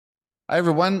Hi,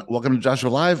 everyone. Welcome to Joshua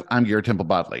Live. I'm Garrett Temple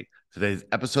Bodley. Today's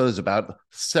episode is about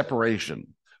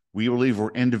separation. We believe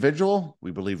we're individual.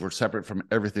 We believe we're separate from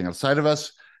everything outside of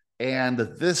us. And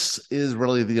this is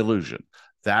really the illusion.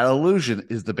 That illusion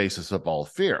is the basis of all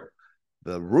fear.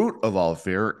 The root of all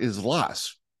fear is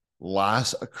loss.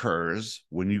 Loss occurs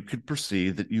when you could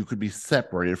perceive that you could be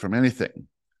separated from anything.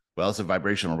 Well, it's a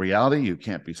vibrational reality. You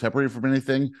can't be separated from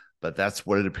anything, but that's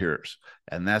what it appears.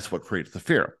 And that's what creates the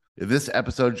fear. In this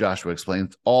episode, Joshua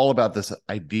explains all about this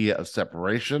idea of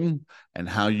separation and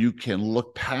how you can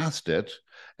look past it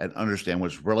and understand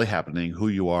what's really happening, who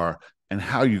you are, and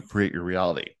how you create your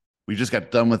reality. We just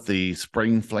got done with the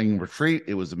Spring Fling Retreat.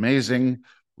 It was amazing.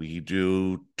 We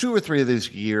do 2 or 3 of these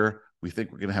a year. We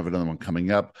think we're going to have another one coming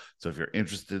up. So if you're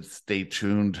interested, stay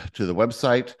tuned to the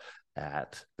website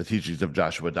at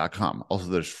theteachingsofjoshua.com. Also,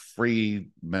 there's free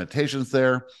meditations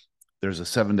there. There's a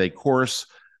 7-day course.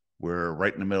 We're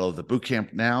right in the middle of the boot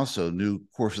camp now, so new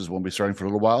courses won't be starting for a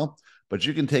little while. But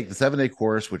you can take the 7-day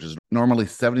course, which is normally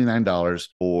 $79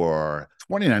 or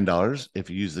 $29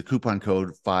 if you use the coupon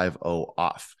code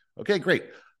 50OFF. Okay, great.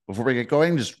 Before we get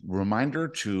going, just a reminder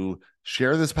to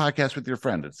share this podcast with your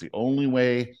friend. It's the only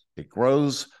way it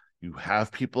grows. You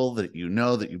have people that you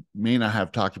know that you may not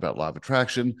have talked about law of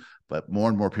attraction, but more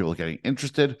and more people are getting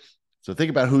interested. So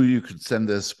think about who you could send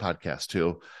this podcast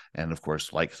to. And of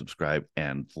course, like, subscribe,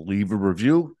 and leave a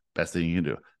review. Best thing you can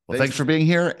do. Well, thanks for being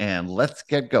here, and let's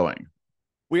get going.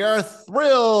 We are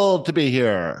thrilled to be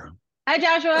here. Hi,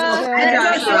 Joshua. Hi,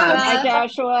 Joshua. Hi,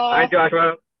 Joshua. Hi,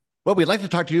 Joshua. Well, we'd like to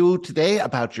talk to you today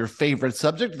about your favorite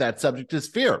subject. That subject is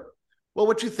fear. Well,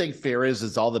 what you think fear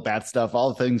is all the bad stuff, all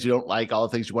the things you don't like, all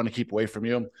the things you want to keep away from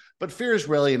you. But fear is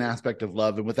really an aspect of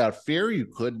love. And without fear, you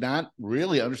could not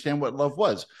really understand what love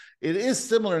was. It is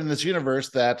similar in this universe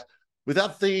that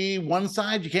without the one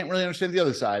side, you can't really understand the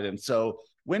other side. And so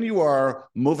when you are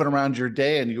moving around your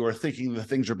day and you are thinking that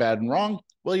things are bad and wrong,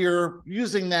 well, you're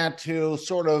using that to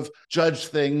sort of judge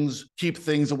things, keep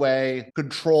things away,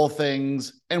 control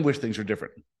things, and wish things are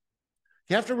different.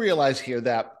 You have to realize here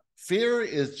that fear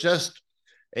is just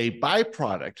a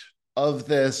byproduct of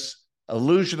this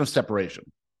illusion of separation.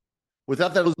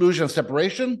 Without that illusion of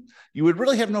separation, you would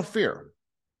really have no fear.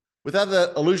 Without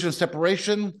the illusion of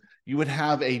separation, you would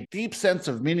have a deep sense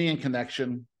of meaning and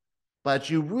connection,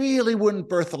 but you really wouldn't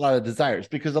birth a lot of desires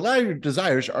because a lot of your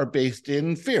desires are based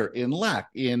in fear, in lack,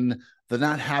 in the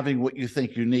not having what you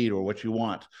think you need or what you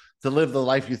want, to live the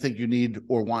life you think you need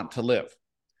or want to live.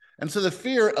 And so the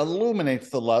fear illuminates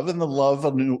the love, and the love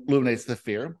illuminates the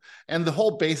fear. And the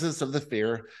whole basis of the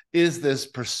fear is this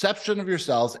perception of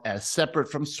yourselves as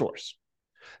separate from source,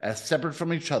 as separate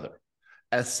from each other,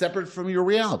 as separate from your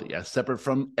reality, as separate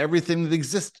from everything that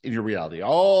exists in your reality,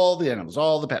 all the animals,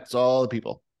 all the pets, all the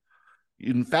people.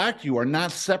 In fact, you are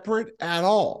not separate at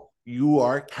all. You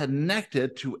are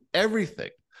connected to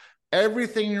everything.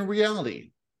 Everything in your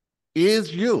reality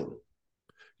is you.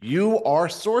 You are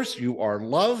source, you are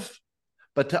love,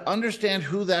 but to understand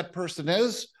who that person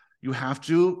is, you have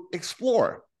to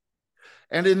explore.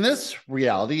 And in this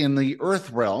reality, in the earth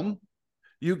realm,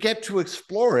 you get to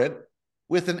explore it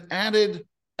with an added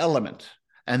element,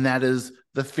 and that is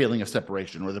the feeling of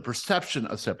separation or the perception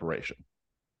of separation.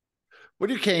 When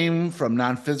you came from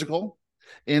non-physical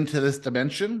into this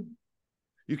dimension,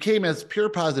 you came as pure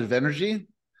positive energy,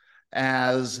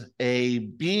 as a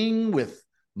being with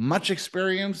much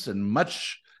experience and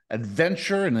much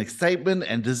adventure and excitement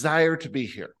and desire to be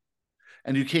here.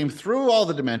 And you came through all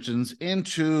the dimensions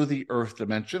into the earth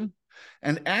dimension.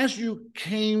 And as you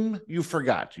came, you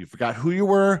forgot. You forgot who you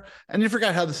were, and you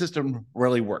forgot how the system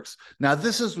really works. Now,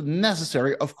 this is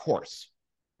necessary, of course,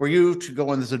 for you to go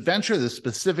on this adventure, this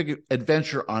specific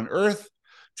adventure on earth,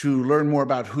 to learn more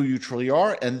about who you truly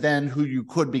are and then who you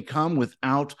could become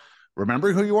without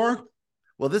remembering who you are.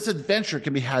 Well, this adventure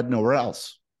can be had nowhere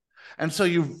else. And so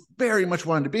you very much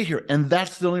wanted to be here. And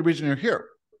that's the only reason you're here.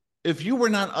 If you were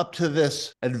not up to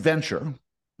this adventure,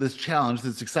 this challenge,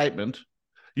 this excitement,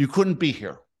 you couldn't be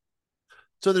here.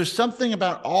 So there's something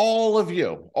about all of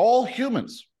you, all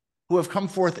humans who have come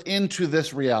forth into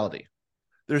this reality.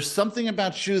 There's something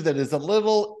about you that is a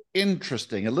little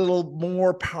interesting, a little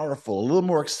more powerful, a little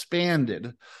more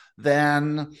expanded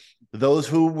than those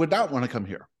who would not want to come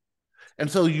here. And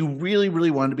so you really,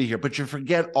 really wanted to be here, but you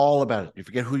forget all about it. You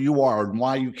forget who you are and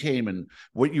why you came and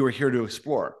what you were here to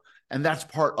explore. And that's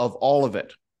part of all of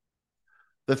it.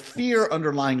 The fear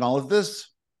underlying all of this,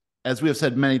 as we have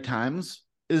said many times,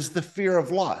 is the fear of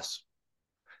loss.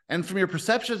 And from your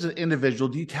perception as an individual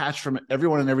detached from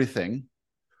everyone and everything,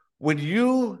 when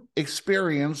you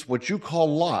experience what you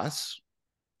call loss,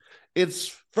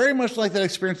 it's very much like that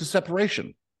experience of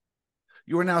separation.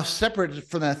 You are now separated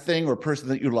from that thing or person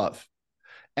that you love.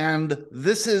 And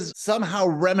this is somehow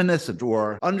reminiscent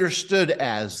or understood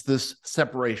as this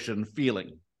separation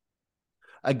feeling.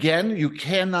 Again, you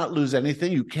cannot lose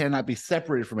anything. You cannot be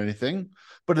separated from anything.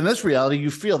 But in this reality, you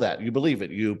feel that, you believe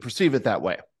it, you perceive it that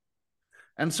way.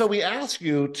 And so we ask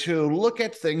you to look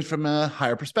at things from a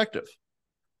higher perspective.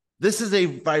 This is a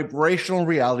vibrational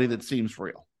reality that seems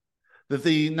real, that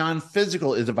the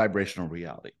non-physical is a vibrational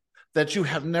reality, that you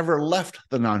have never left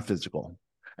the non-physical,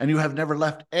 and you have never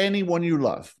left anyone you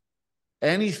love,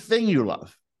 anything you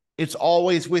love. It's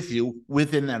always with you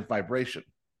within that vibration.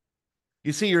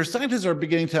 You see, your scientists are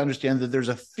beginning to understand that there's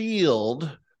a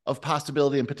field of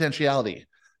possibility and potentiality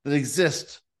that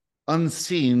exists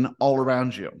unseen all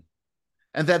around you,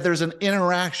 and that there's an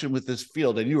interaction with this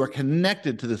field, and you are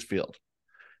connected to this field.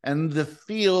 And the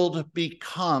field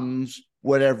becomes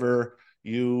whatever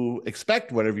you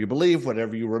expect, whatever you believe,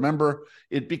 whatever you remember.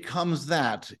 It becomes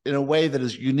that in a way that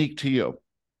is unique to you.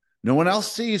 No one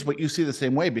else sees what you see the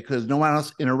same way because no one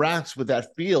else interacts with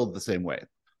that field the same way.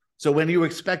 So when you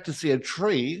expect to see a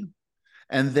tree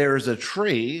and there's a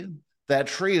tree, that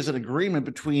tree is an agreement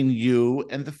between you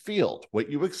and the field,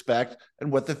 what you expect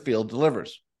and what the field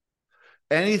delivers.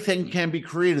 Anything can be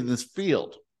created in this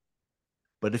field.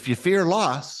 But if you fear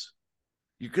loss,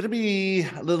 you're going to be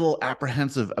a little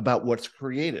apprehensive about what's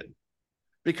created.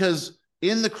 Because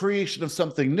in the creation of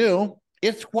something new,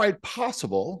 it's quite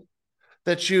possible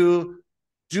that you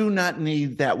do not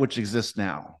need that which exists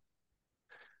now.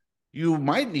 You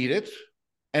might need it,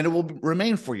 and it will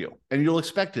remain for you, and you'll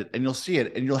expect it, and you'll see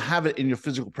it, and you'll have it in your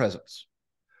physical presence.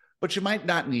 But you might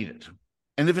not need it.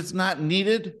 And if it's not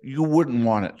needed, you wouldn't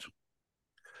want it.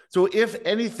 So if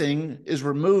anything is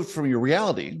removed from your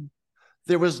reality,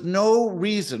 there was no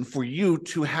reason for you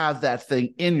to have that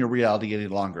thing in your reality any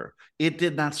longer. It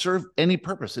did not serve any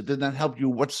purpose. It did not help you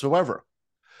whatsoever.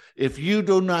 If you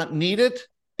do not need it,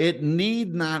 it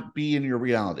need not be in your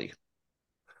reality.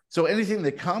 So anything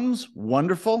that comes,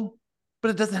 wonderful,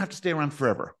 but it doesn't have to stay around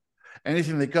forever.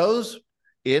 Anything that goes,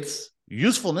 its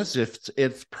usefulness,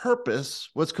 its purpose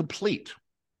was complete.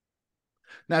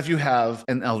 Now, if you have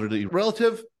an elderly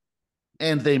relative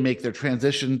and they make their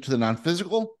transition to the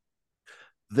non-physical,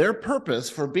 their purpose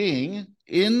for being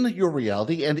in your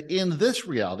reality and in this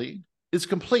reality is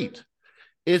complete.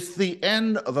 It's the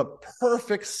end of a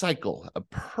perfect cycle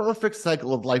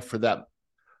of life for them,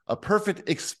 a perfect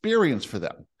experience for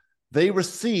them. They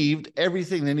received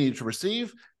everything they needed to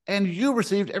receive, and you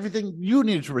received everything you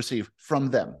needed to receive from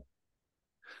them.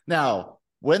 Now,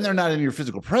 when they're not in your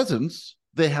physical presence,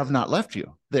 they have not left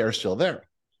you. They are still there.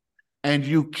 And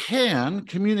you can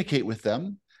communicate with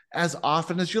them as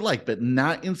often as you like, but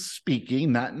not in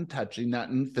speaking, not in touching, not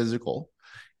in physical,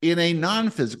 in a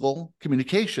non-physical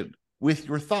communication with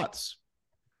your thoughts.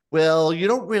 Well, you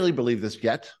don't really believe this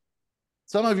yet.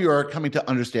 Some of you are coming to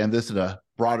understand this in a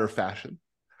broader fashion.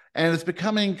 And it's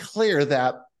becoming clear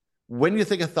that when you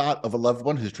think a thought of a loved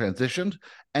one who's transitioned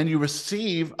and you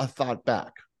receive a thought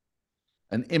back,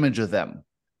 an image of them,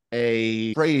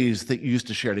 a phrase that you used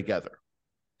to share together,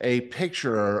 a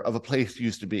picture of a place you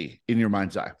used to be in your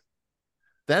mind's eye,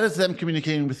 that is them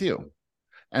communicating with you.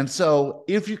 And so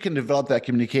if you can develop that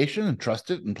communication and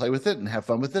trust it and play with it and have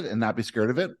fun with it and not be scared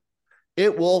of it,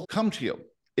 it will come to you.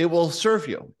 It will serve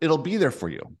you. It'll be there for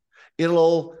you.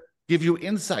 It'll give you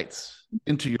insights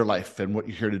into your life and what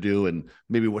you're here to do and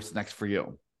maybe what's next for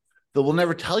you. They will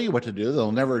never tell you what to do.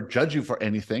 They'll never judge you for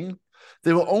anything.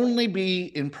 They will only be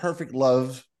in perfect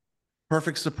love,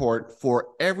 perfect support for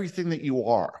everything that you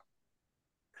are.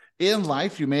 In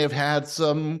life, you may have had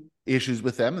some issues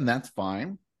with them, and that's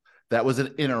fine. That was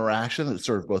an interaction that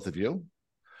served both of you.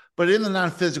 But in the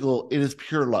non-physical, it is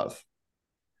pure love.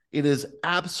 It is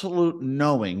absolute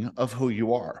knowing of who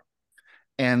you are.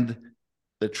 And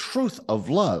the truth of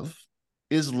love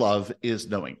is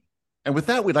knowing. And with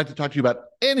that, we'd like to talk to you about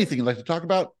anything you'd like to talk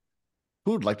about.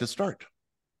 Who would like to start?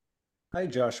 Hi,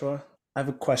 Joshua. I have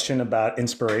a question about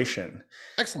inspiration.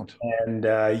 Excellent. And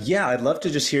yeah, I'd love to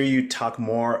just hear you talk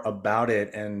more about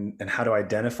it and how to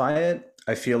identify it.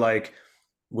 I feel like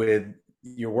with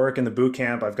your work in the boot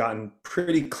camp, I've gotten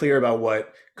pretty clear about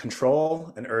what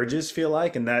control and urges feel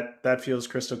like, and that feels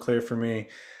crystal clear for me.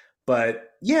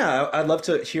 But yeah, I'd love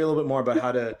to hear a little bit more about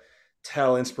how to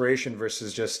tell inspiration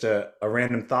versus just a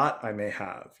random thought I may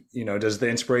have. You know, does the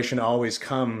inspiration always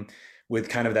come with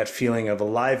kind of that feeling of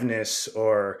aliveness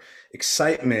or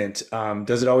excitement?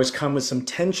 Does it always come with some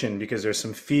tension because there's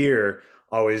some fear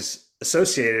always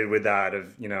associated with that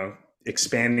of, you know,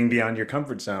 expanding beyond your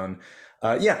comfort zone?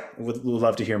 Yeah, would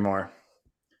love to hear more.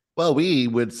 Well, we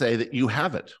would say that you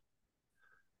have it.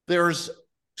 There's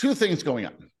two things going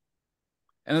on.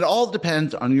 And it all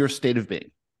depends on your state of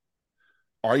being.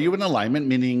 Are you in alignment,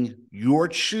 meaning you're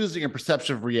choosing a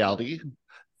perception of reality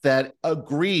that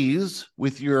agrees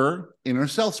with your inner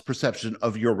self's perception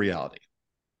of your reality?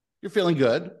 You're feeling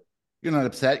good. You're not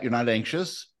upset. You're not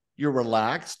anxious. You're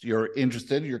relaxed. You're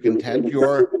interested. You're content.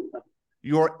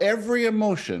 You're every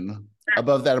emotion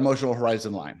above that emotional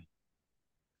horizon line.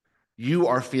 You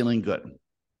are feeling good.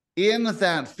 In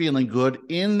that feeling good,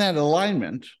 in that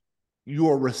alignment,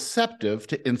 you're receptive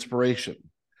to inspiration.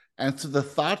 And so the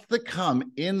thoughts that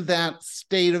come in that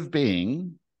state of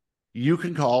being, you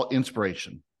can call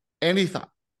inspiration. Any thought,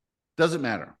 doesn't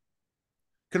matter.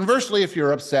 Conversely, if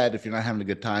you're upset, if you're not having a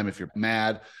good time, if you're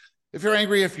mad, if you're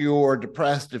angry, if you're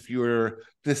depressed, if you're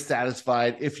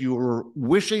dissatisfied, if you're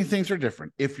wishing things are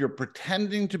different, if you're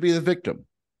pretending to be the victim,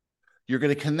 you're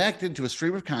going to connect into a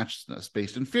stream of consciousness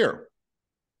based in fear.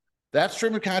 That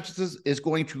stream of consciousness is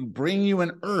going to bring you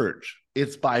an urge.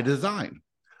 It's by design.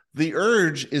 The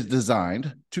urge is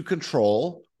designed to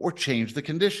control or change the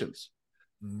conditions.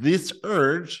 This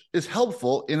urge is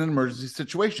helpful in an emergency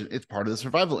situation. It's part of the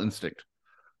survival instinct.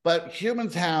 But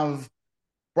humans have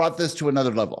brought this to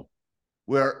another level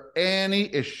where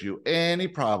any issue, any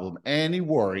problem, any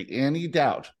worry, any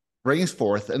doubt brings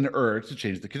forth an urge to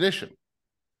change the condition.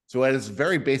 So at its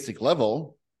very basic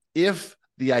level, if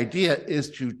the idea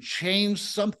is to change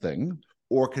something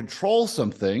or control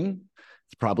something,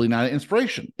 it's probably not an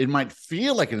inspiration. It might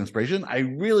feel like an inspiration. I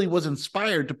really was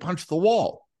inspired to punch the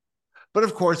wall. But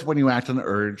of course, when you act on the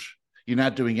urge, you're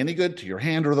not doing any good to your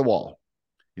hand or the wall.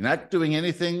 You're not doing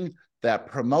anything that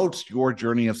promotes your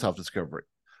journey of self-discovery.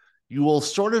 You will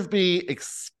sort of be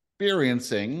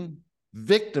experiencing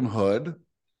victimhood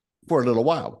for a little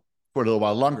while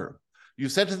longer. You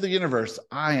said to the universe,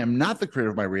 I am not the creator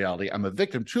of my reality. I'm a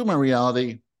victim to my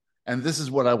reality, and this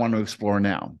is what I want to explore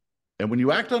now. And when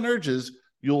you act on urges,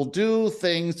 you'll do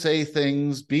things, say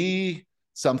things, be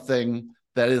something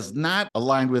that is not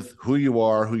aligned with who you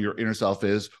are, who your inner self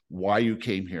is, why you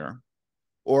came here,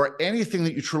 or anything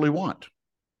that you truly want.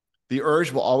 The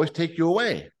urge will always take you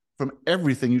away from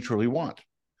everything you truly want.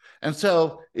 And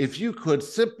so if you could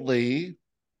simply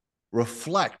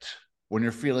reflect when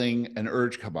you're feeling an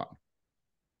urge come on,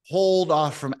 hold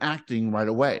off from acting right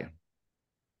away,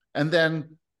 and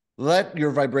then let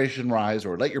your vibration rise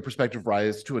or let your perspective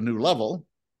rise to a new level,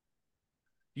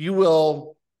 you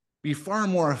will be far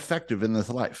more effective in this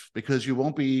life because you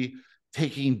won't be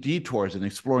taking detours and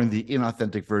exploring the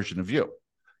inauthentic version of you.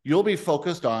 You'll be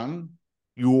focused on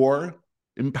your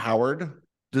empowered,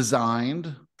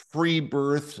 designed, free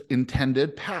birth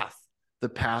intended path, the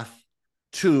path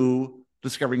to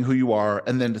discovering who you are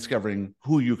and then discovering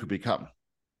who you could become.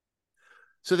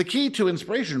 So the key to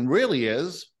inspiration really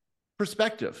is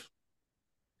perspective.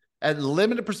 At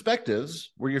limited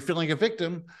perspectives, where you're feeling a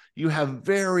victim, you have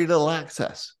very little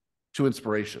access to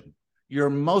inspiration. You're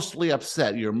mostly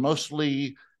upset. You're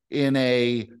mostly in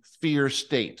a fear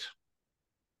state.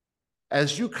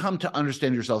 As you come to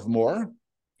understand yourself more,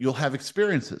 you'll have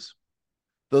experiences.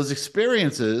 Those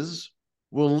experiences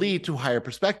will lead to higher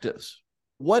perspectives.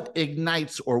 What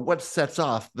ignites or what sets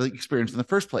off the experience in the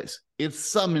first place? It's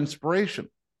some inspiration.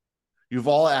 You've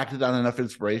all acted on enough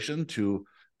inspiration to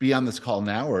be on this call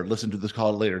now or listen to this call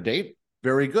at a later date.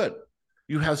 Very good.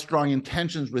 You have strong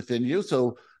intentions within you.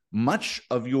 So much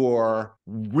of your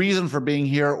reason for being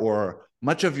here or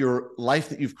much of your life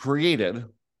that you've created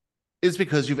is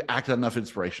because you've acted on enough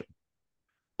inspiration.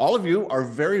 All of you are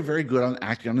very, very good on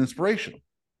acting on inspiration.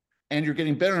 And you're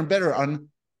getting better and better on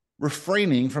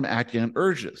refraining from acting on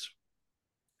urges.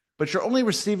 But you're only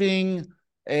receiving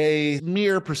a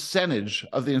mere percentage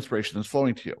of the inspiration that's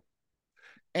flowing to you.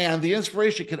 And the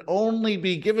inspiration can only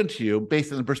be given to you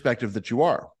based on the perspective that you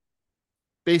are,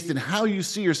 based on how you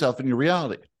see yourself in your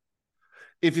reality.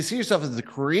 If you see yourself as the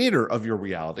creator of your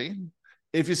reality,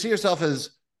 if you see yourself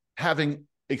as having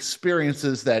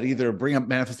experiences that either bring up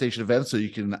manifestation events so you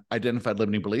can identify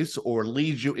limiting beliefs or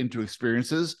lead you into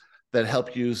experiences that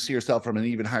help you see yourself from an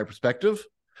even higher perspective,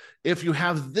 if you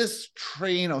have this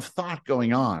train of thought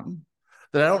going on,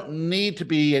 that I don't need to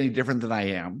be any different than I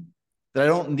am, that I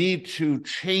don't need to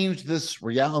change this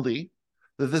reality,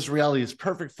 that this reality is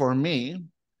perfect for me,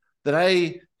 that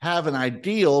I have an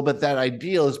ideal, but that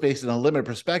ideal is based on a limited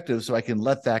perspective, so I can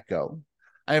let that go.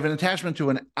 I have an attachment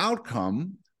to an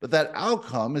outcome, but that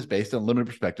outcome is based on a limited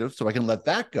perspective, so I can let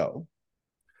that go.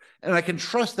 And I can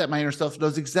trust that my inner self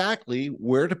knows exactly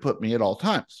where to put me at all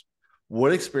times,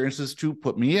 what experiences to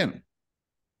put me in.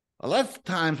 A lot of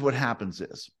times what happens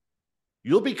is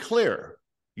you'll be clear,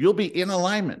 you'll be in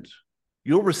alignment,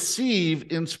 you'll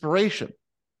receive inspiration,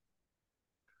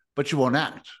 but you won't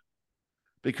act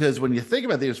Because when you think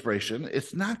about the inspiration,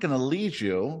 it's not going to lead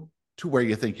you to where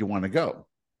you think you want to go.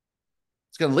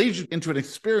 It's going to lead you into an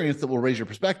experience that will raise your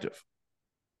perspective,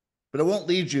 but it won't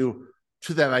lead you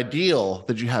to that ideal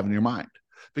that you have in your mind,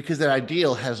 because that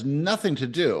ideal has nothing to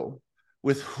do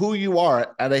with who you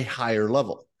are at a higher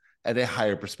level, at a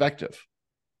higher perspective.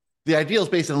 The ideal is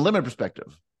based on a limited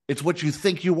perspective. It's what you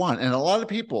think you want. And a lot of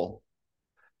people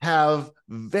have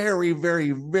very,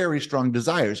 very, very strong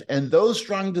desires. And those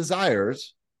strong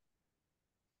desires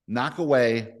knock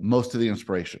away most of the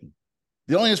inspiration.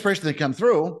 The only inspiration that come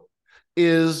through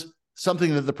is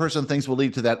something that the person thinks will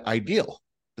lead to that ideal,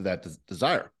 to that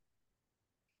desire.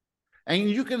 And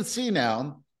you can see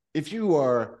now, if you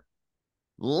are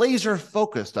laser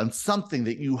focused on something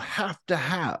that you have to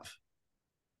have,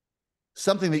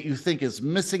 something that you think is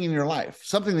missing in your life,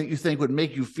 something that you think would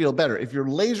make you feel better, if you're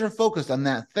laser focused on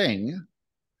that thing,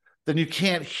 then you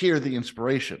can't hear the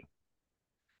inspiration.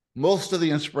 Most of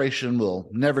the inspiration will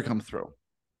never come through.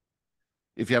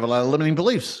 If you have a lot of limiting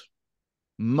beliefs,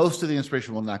 most of the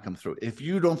inspiration will not come through. If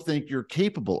you don't think you're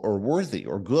capable or worthy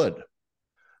or good,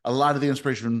 a lot of the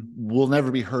inspiration will never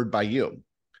be heard by you.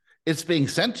 It's being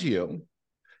sent to you.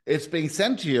 It's being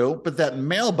sent to you, but that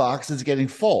mailbox is getting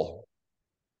full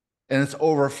and it's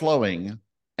overflowing,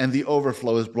 and the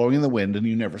overflow is blowing in the wind and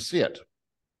you never see it.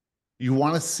 You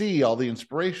want to see all the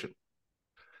inspiration.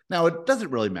 Now, it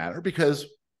doesn't really matter, because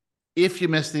if you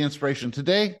miss the inspiration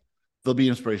today, there'll be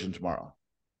inspiration tomorrow.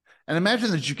 And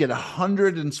imagine that you get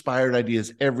 100 inspired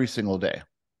ideas every single day.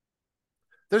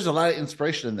 There's a lot of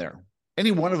inspiration in there.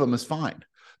 Any one of them is fine,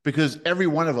 because every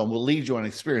one of them will lead you on an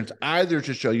experience, either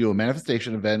to show you a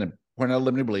manifestation event and point out a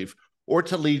limiting belief, or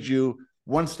to lead you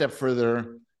one step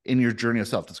further in your journey of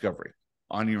self-discovery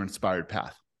on your inspired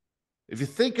path. If you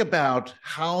think about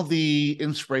how the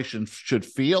inspiration should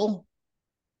feel,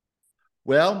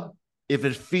 well, if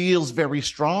it feels very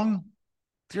strong,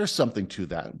 there's something to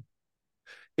that.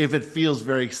 If it feels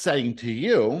very exciting to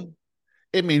you,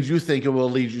 it means you think it will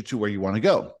lead you to where you want to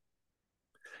go.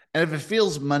 And if it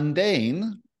feels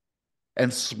mundane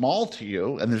and small to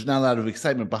you, and there's not a lot of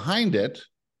excitement behind it,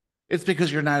 it's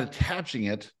because you're not attaching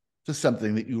it to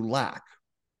something that you lack.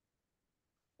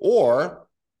 Or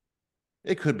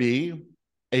it could be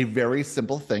a very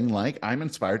simple thing like, I'm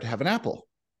inspired to have an apple.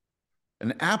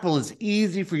 An apple is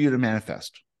easy for you to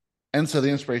manifest. And so the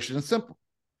inspiration is simple.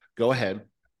 Go ahead,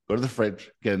 go to the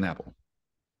fridge, get an apple.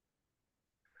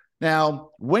 Now,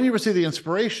 when you receive the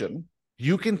inspiration,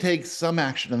 you can take some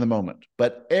action in the moment,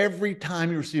 but every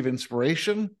time you receive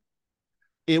inspiration,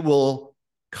 it will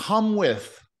come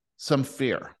with some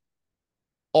fear.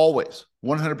 Always,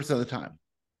 100% of the time.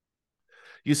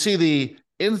 You see, the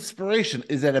inspiration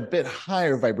is at a bit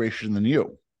higher vibration than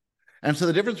you. And so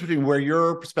the difference between where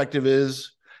your perspective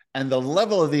is and the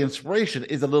level of the inspiration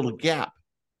is a little gap.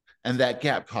 And that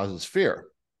gap causes fear.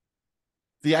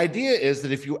 The idea is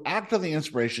that if you act on the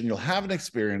inspiration, you'll have an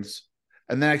experience,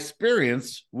 and that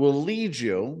experience will lead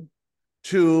you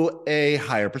to a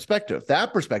higher perspective.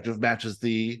 That perspective matches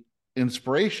the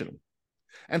inspiration.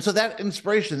 And so that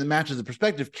inspiration that matches the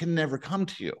perspective can never come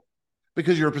to you,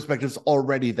 because your perspective is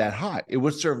already that high. It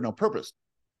would serve no purpose.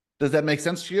 Does that make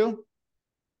sense to you?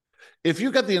 If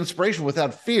you got the inspiration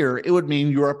without fear, it would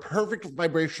mean you're a perfect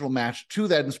vibrational match to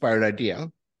that inspired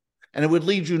idea, and it would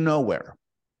lead you nowhere.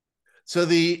 So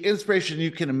the inspiration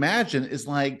you can imagine is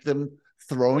like them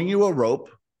throwing you a rope,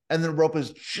 and the rope is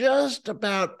just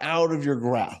about out of your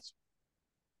grasp.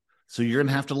 So you're going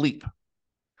to have to leap.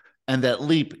 And that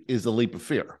leap is a leap of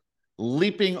fear.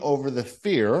 Leaping over the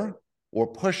fear, or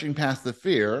pushing past the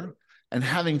fear, and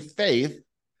having faith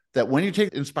that when you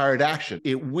take inspired action,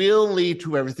 it will lead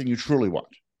to everything you truly want.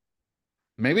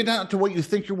 Maybe not to what you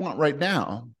think you want right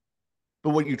now,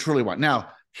 but what you truly want. Now,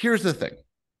 here's the thing.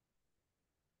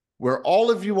 Where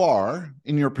all of you are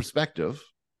in your perspective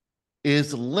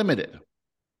is limited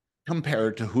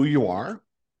compared to who you are,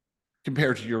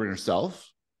 compared to your inner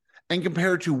self, and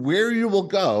compared to where you will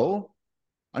go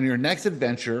on your next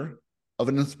adventure of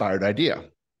an inspired idea.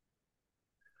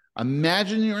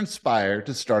 Imagine you're inspired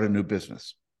to start a new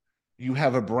business. You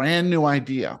have a brand new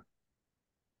idea.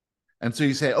 And so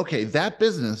you say, okay, that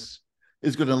business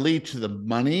is going to lead to the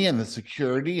money and the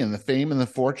security and the fame and the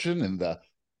fortune and the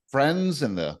friends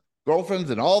and the girlfriends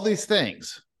and all these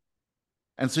things.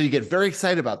 And so you get very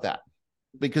excited about that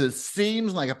because it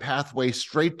seems like a pathway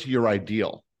straight to your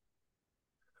ideal.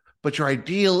 But your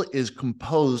ideal is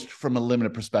composed from a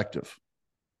limited perspective.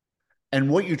 And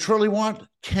what you truly want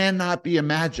cannot be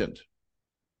imagined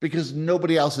because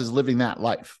nobody else is living that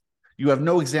life. You have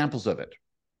no examples of it.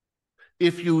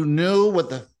 If you knew what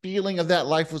the feeling of that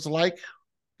life was like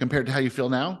compared to how you feel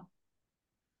now,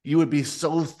 You would be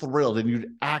so thrilled and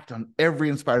you'd act on every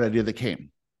inspired idea that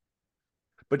came.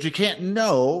 But you can't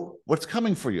know what's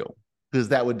coming for you because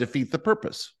that would defeat the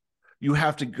purpose. You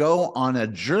have to go on a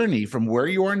journey from where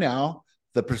you are now,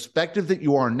 the perspective that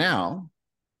you are now,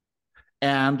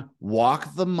 and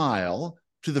walk the mile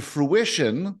to the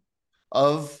fruition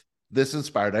of this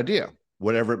inspired idea,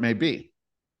 whatever it may be.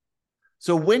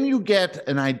 So when you get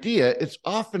an idea, it's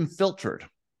often filtered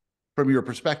from your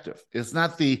perspective. It's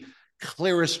not the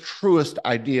clearest, truest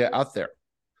idea out there.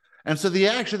 And so the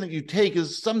action that you take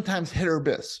is sometimes hit or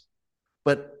miss,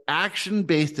 but action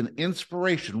based in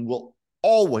inspiration will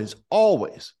always,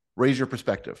 always raise your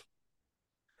perspective.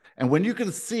 And when you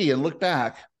can see and look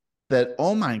back that,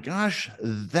 oh my gosh,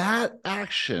 that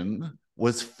action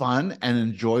was fun and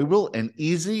enjoyable and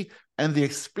easy, and the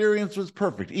experience was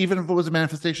perfect, even if it was a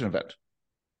manifestation event.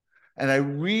 And I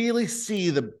really see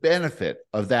the benefit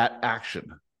of that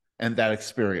action and that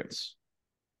experience.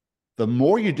 The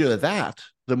more you do that,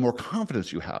 the more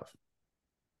confidence you have.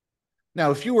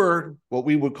 Now, if you were what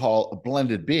we would call a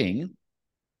blended being,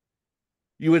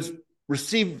 you would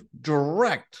receive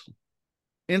direct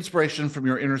inspiration from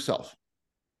your inner self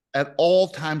at all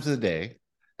times of the day,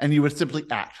 and you would simply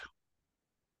act.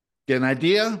 Get an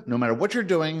idea, no matter what you're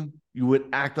doing, you would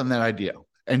act on that idea,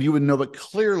 and you would know it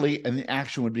clearly, and the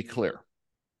action would be clear.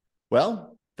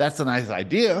 Well, that's a nice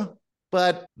idea,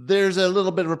 but there's a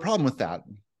little bit of a problem with that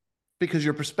because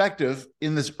your perspective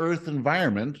in this earth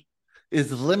environment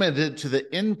is limited to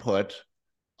the input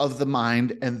of the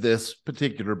mind and this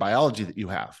particular biology that you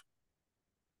have.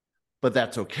 But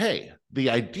that's okay. The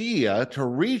idea to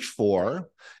reach for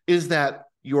is that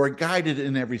you're guided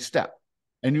in every step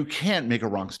and you can't make a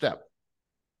wrong step.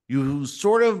 You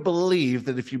sort of believe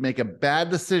that if you make a bad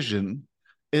decision,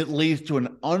 it leads to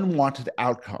an unwanted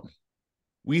outcome.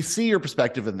 We see your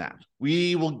perspective in that.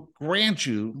 We will grant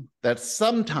you that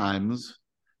sometimes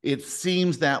it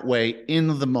seems that way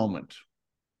in the moment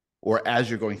or as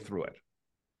you're going through it.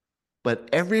 But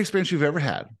every experience you've ever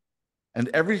had and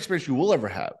every experience you will ever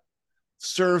have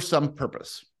serves some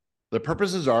purpose. The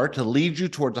purposes are to lead you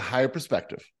towards a higher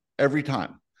perspective every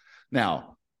time.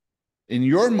 Now, in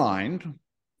your mind,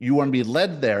 you want to be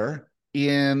led there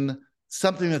in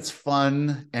something that's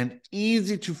fun and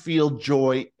easy to feel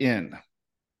joy in.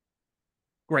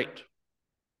 Great.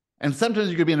 And sometimes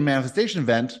you could be in a manifestation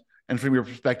event, and from your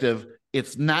perspective,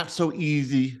 it's not so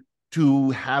easy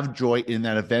to have joy in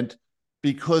that event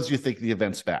because you think the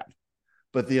event's bad.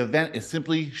 But the event is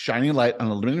simply shining light on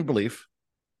a limiting belief.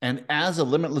 And as a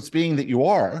limitless being that you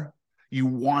are, you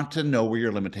want to know where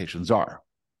your limitations are.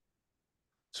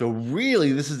 So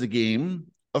really, this is a game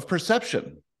of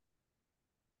perception.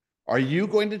 Are you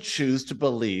going to choose to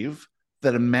believe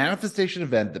that a manifestation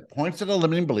event that points at a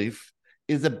limiting belief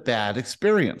is a bad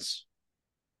experience?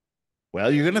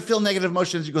 Well, you're going to feel negative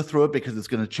emotions as you go through it because it's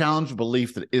going to challenge a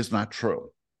belief that is not true.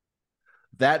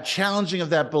 That challenging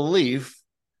of that belief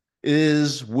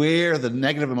is where the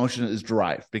negative emotion is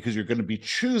derived because you're going to be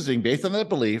choosing based on that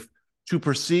belief to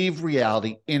perceive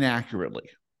reality inaccurately.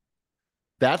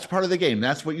 That's part of the game.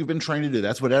 That's what you've been trained to do.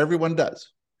 That's what everyone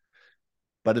does.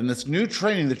 But in this new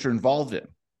training that you're involved in,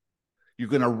 you're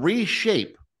going to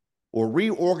reshape or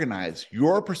reorganize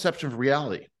your perception of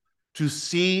reality to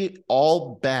see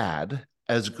all bad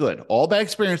as good. All bad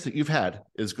experience that you've had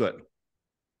is good.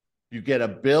 You get a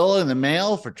bill in the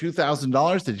mail for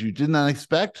 $2,000 that you did not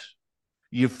expect.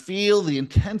 You feel the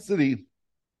intensity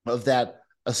of that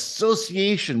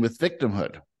association with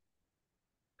victimhood.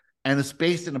 And it's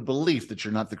based in a belief that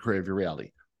you're not the creator of your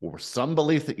reality, or some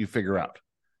belief that you figure out.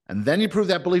 And then you prove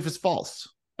that belief is false.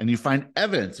 And you find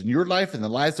evidence in your life and the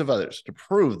lives of others to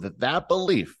prove that that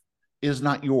belief is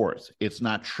not yours. It's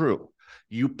not true.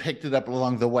 You picked it up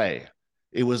along the way.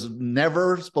 It was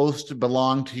never supposed to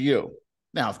belong to you.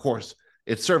 Now, of course,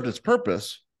 it served its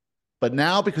purpose, but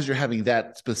now because you're having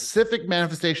that specific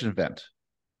manifestation event,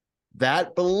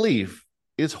 that belief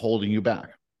is holding you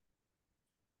back.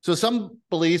 So some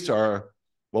beliefs are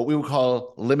what we would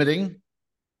call limiting.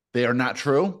 They are not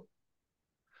true,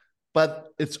 but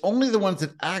it's only the ones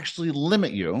that actually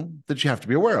limit you that you have to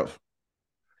be aware of.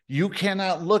 You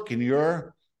cannot look in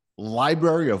your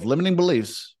library of limiting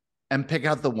beliefs and pick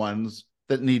out the ones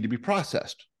that need to be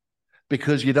processed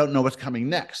because you don't know what's coming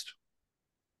next.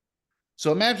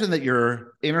 So imagine that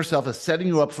your inner self is setting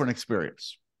you up for an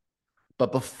experience.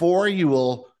 But before you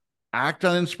will act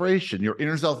on inspiration, your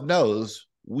inner self knows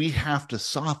we have to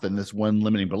soften this one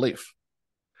limiting belief.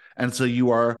 And so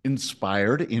you are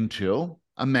inspired into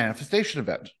a manifestation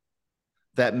event.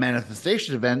 That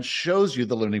manifestation event shows you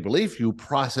the limiting belief. You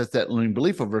process that limiting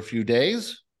belief over a few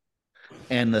days.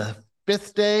 And the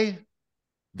fifth day,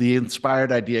 the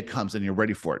inspired idea comes and you're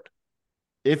ready for it.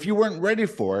 If you weren't ready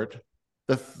for it,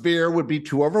 the fear would be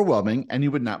too overwhelming and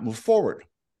you would not move forward.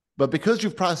 But because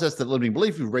you've processed the limiting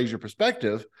belief, you've raised your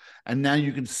perspective, and now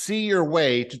you can see your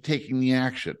way to taking the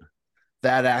action.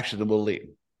 That action will lead.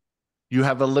 You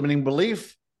have a limiting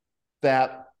belief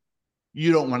that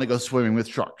you don't want to go swimming with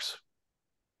sharks.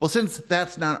 Well, since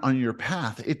that's not on your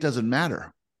path, it doesn't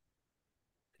matter.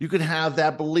 You can have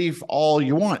that belief all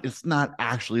you want. It's not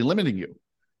actually limiting you.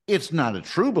 It's not a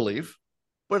true belief,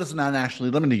 but it's not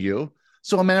actually limiting you.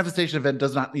 So a manifestation event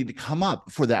does not need to come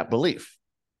up for that belief.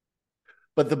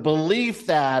 But the belief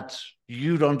that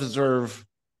you don't deserve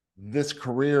this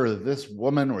career or this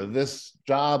woman or this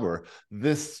job or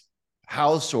this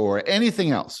house or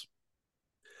anything else,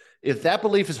 if that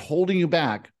belief is holding you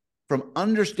back from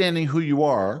understanding who you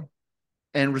are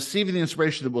and receiving the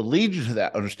inspiration that will lead you to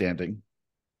that understanding,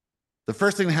 the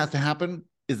first thing that has to happen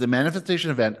is the manifestation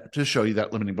event to show you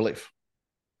that limiting belief.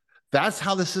 That's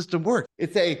how the system works.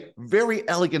 It's a very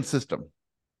elegant system.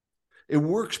 It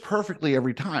works perfectly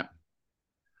every time.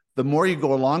 The more you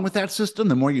go along with that system,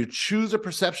 the more you choose a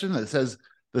perception that says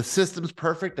the system's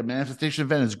perfect, the manifestation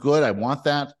event is good, I want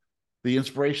that. The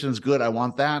inspiration is good, I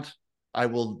want that. I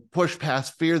will push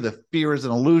past fear. The fear is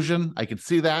an illusion. I can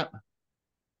see that.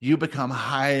 You become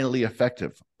highly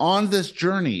effective on this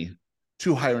journey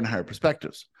to higher and higher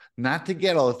perspectives. Not to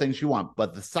get all the things you want,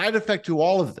 but the side effect to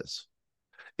all of this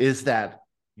is that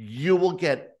you will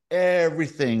get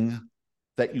everything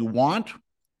that you want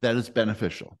that is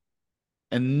beneficial,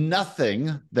 and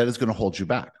nothing that is going to hold you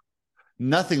back.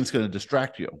 Nothing's going to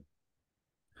distract you.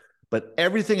 But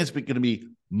everything is going to be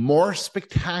more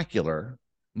spectacular,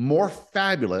 more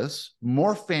fabulous,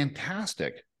 more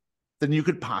fantastic than you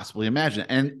could possibly imagine.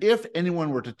 And if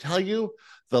anyone were to tell you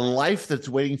the life that's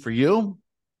waiting for you,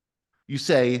 you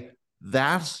say,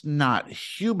 that's not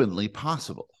humanly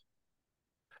possible.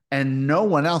 And no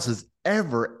one else has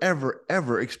ever, ever,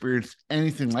 ever experienced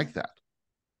anything like that.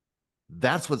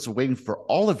 That's what's waiting for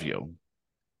all of you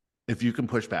if you can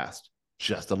push past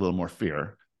just a little more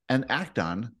fear and act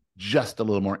on just a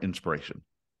little more inspiration.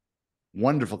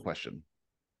 Wonderful question.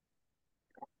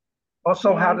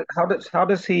 Also, how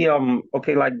does he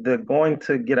okay, like the going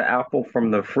to get an apple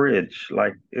from the fridge,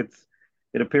 like it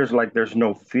appears like there's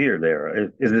no fear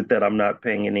there. Is it that I'm not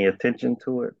paying any attention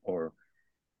to it, or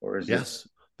is it? Yes,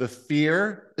 the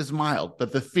fear is mild,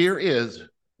 but the fear is,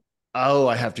 oh,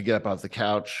 I have to get up off the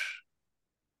couch.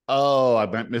 Oh, I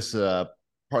might miss a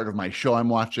part of my show I'm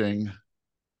watching.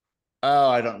 Oh,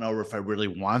 I don't know if I really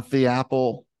want the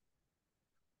apple.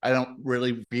 I don't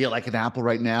really feel like an apple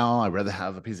right now. I'd rather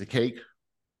have a piece of cake.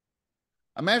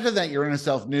 Imagine that your inner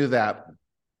self knew that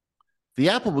the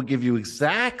apple would give you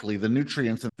exactly the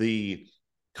nutrients and the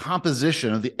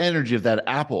composition of the energy of that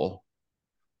apple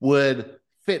would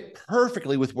fit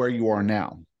perfectly with where you are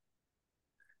now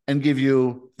and give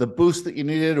you the boost that you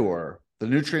needed or the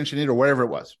nutrients you need or whatever it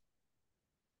was.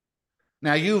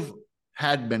 Now, you've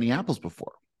had many apples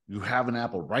before. You have an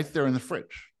apple right there in the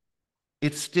fridge.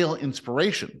 It's still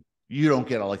inspiration. You don't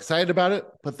get all excited about it,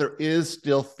 but there is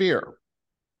still fear.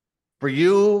 For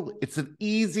you, it's an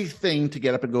easy thing to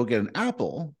get up and go get an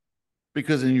apple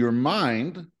because in your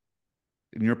mind,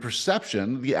 in your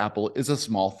perception, the apple is a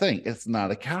small thing. It's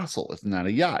not a castle. It's not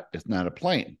a yacht. It's not a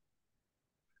plane.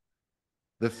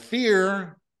 The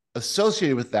fear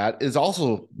associated with that is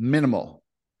also minimal.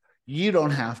 You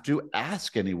don't have to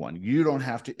ask anyone. You don't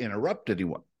have to interrupt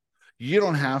anyone. You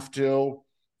don't have to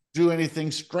do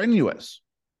anything strenuous.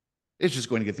 It's just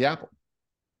going to get the apple.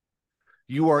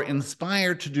 You are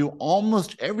inspired to do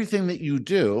almost everything that you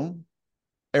do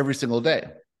every single day.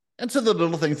 And so the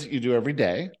little things that you do every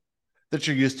day that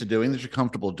you're used to doing, that you're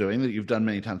comfortable doing, that you've done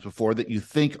many times before, that you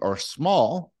think are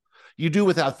small, you do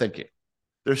without thinking.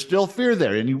 There's still fear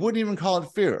there, and you wouldn't even call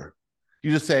it fear.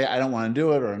 You just say, I don't want to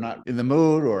do it, or I'm not in the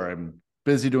mood, or I'm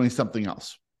busy doing something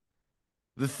else.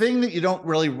 The thing that you don't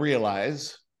really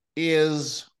realize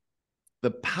is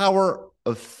the power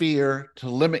of fear to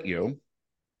limit you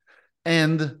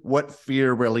and what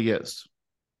fear really is.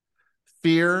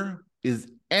 Fear is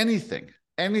anything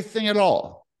at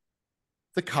all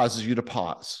that causes you to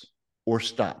pause or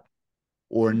stop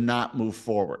or not move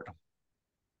forward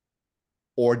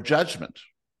or judgment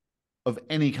of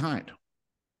any kind.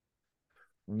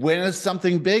 When it's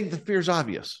something big, the fear is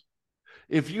obvious.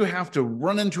 If you have to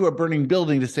run into a burning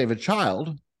building to save a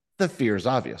child, the fear is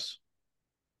obvious.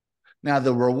 Now,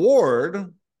 the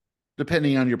reward,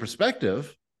 depending on your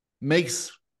perspective,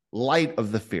 makes light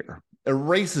of the fear,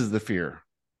 erases the fear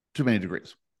to many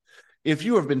degrees. If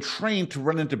you have been trained to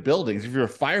run into buildings, if you're a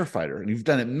firefighter and you've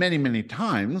done it many, many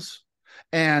times,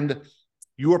 and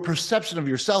your perception of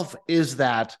yourself is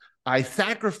that I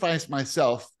sacrifice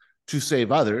myself to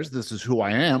save others, this is who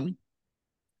I am,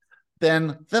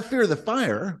 then the fear of the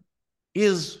fire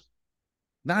is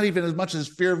not even as much as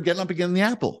fear of getting up again in the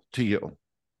apple to you.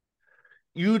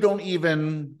 You don't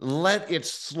even let it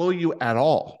slow you at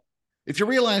all. If you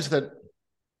realize that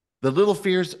the little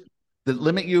fears that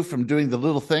limit you from doing the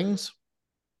little things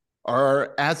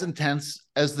are as intense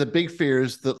as the big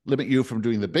fears that limit you from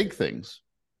doing the big things,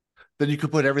 then you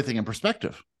could put everything in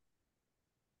perspective.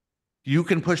 You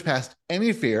can push past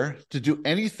any fear to do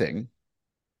anything,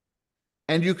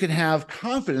 and you can have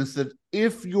confidence that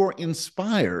if you're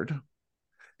inspired,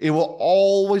 it will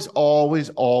always, always,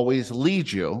 always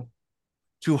lead you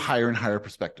to higher and higher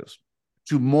perspectives,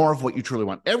 to more of what you truly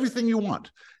want. Everything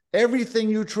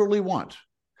you truly want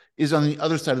is on the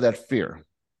other side of that fear.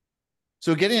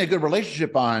 So getting a good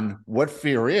relationship on what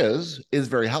fear is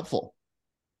very helpful.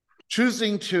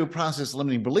 Choosing to process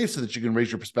limiting beliefs so that you can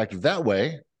raise your perspective that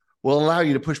way will allow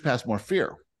you to push past more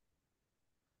fear.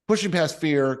 Pushing past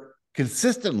fear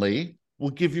consistently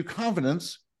will give you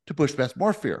confidence to push past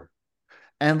more fear.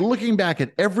 And looking back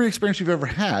at every experience you've ever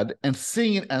had and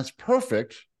seeing it as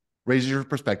perfect raises your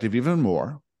perspective even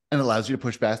more and allows you to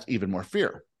push past even more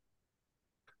fear.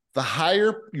 The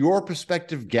higher your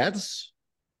perspective gets,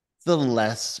 the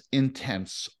less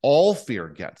intense all fear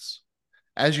gets.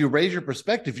 As you raise your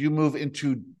perspective, you move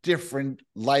into different,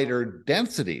 lighter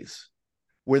densities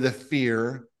where the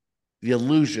fear, the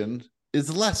illusion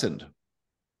is lessened.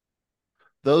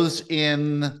 Those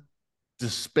in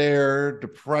despair,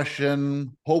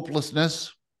 depression,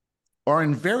 hopelessness are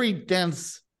in very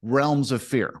dense realms of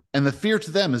fear, and the fear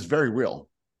to them is very real.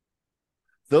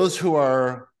 Those who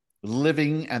are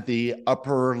living at the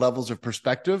upper levels of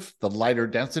perspective, the lighter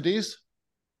densities,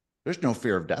 there's no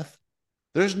fear of death.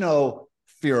 There's no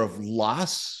fear of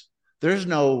loss. There's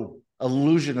no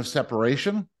illusion of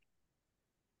separation.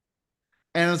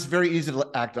 And it's very easy to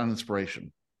act on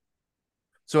inspiration.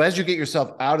 So as you get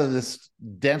yourself out of this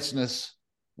denseness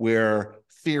where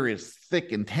fear is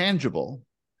thick and tangible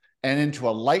and into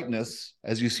a lightness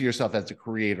as you see yourself as a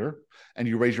creator and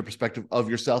you raise your perspective of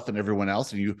yourself and everyone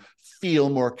else and you feel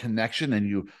more connection and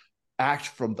you act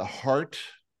from the heart,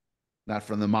 not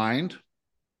from the mind.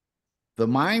 The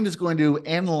mind is going to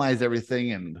analyze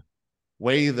everything and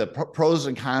weigh the pros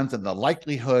and cons and the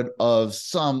likelihood of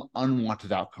some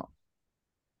unwanted outcome.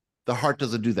 The heart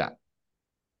doesn't do that.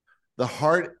 The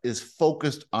heart is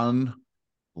focused on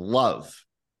love,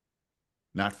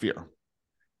 not fear,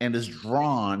 and is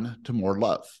drawn to more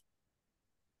love.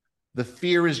 The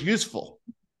fear is useful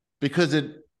because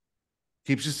it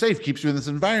keeps you safe, keeps you in this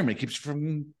environment, keeps you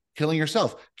from killing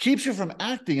yourself, keeps you from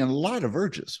acting in a lot of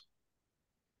urges.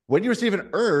 When you receive an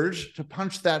urge to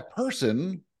punch that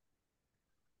person,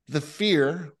 the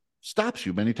fear stops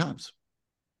you many times.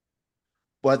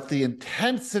 But the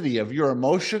intensity of your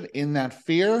emotion in that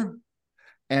fear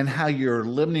and how your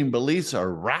limiting beliefs are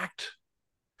racked,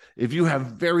 if you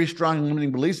have very strong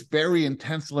limiting beliefs, very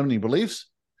intense limiting beliefs,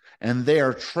 and they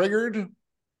are triggered,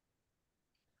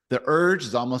 the urge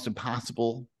is almost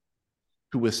impossible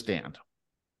to withstand.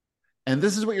 And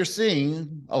this is what you're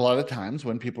seeing a lot of times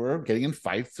when people are getting in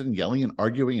fights and yelling and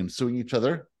arguing and suing each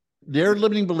other. Their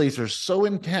limiting beliefs are so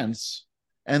intense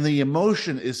and the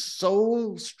emotion is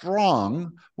so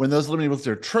strong when those limiting beliefs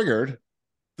are triggered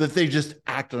that they just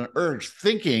act on an urge,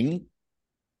 thinking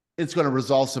it's going to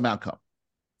resolve some outcome.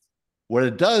 What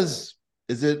it does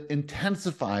is it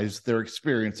intensifies their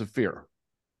experience of fear.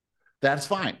 That's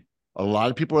fine. A lot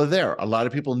of people are there. A lot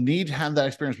of people need to have that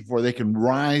experience before they can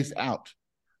rise out.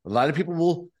 A lot of people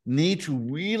will need to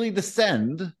really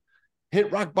descend,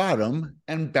 hit rock bottom,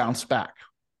 and bounce back.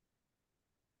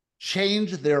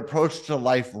 Change their approach to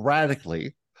life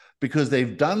radically because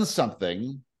they've done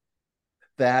something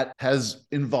that has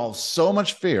involved so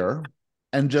much fear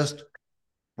and just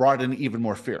brought in even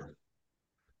more fear.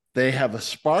 They have a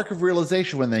spark of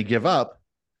realization when they give up,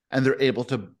 and they're able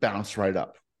to bounce right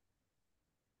up.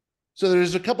 So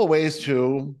there's a couple ways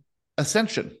to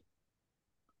ascension.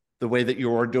 The way that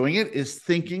you're doing it is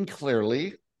thinking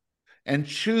clearly and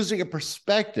choosing a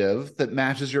perspective that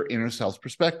matches your inner self's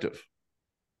perspective.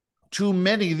 Too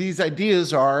many of these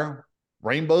ideas are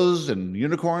rainbows and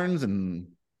unicorns and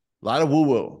a lot of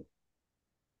woo-woo.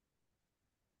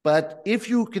 But if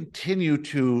you continue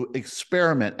to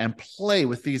experiment and play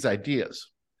with these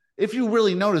ideas, if you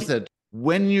really notice that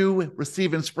when you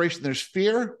receive inspiration, there's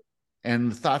fear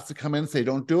and thoughts that come in say,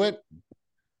 don't do it.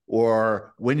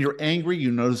 Or when you're angry,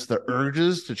 you notice the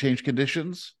urges to change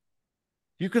conditions.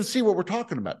 You can see what we're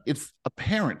talking about. It's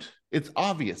apparent. It's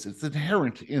obvious. It's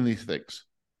inherent in these things.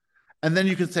 And then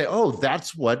you can say, oh,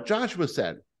 that's what Joshua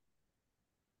said.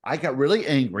 I got really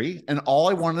angry, and all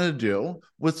I wanted to do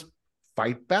was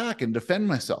fight back and defend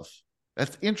myself.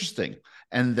 That's interesting.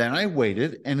 And then I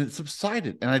waited, and it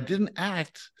subsided, and I didn't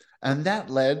act. And that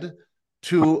led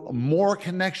to more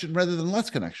connection rather than less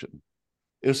connection.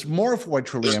 It was more of who I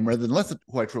truly am rather than less of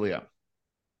who I truly am.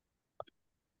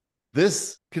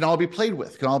 This can all be played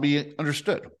with, can all be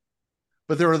understood.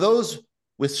 But there are those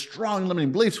with strong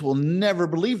limiting beliefs who will never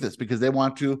believe this because they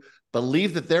want to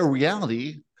believe that their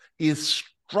reality is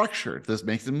structured. This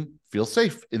makes them feel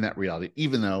safe in that reality,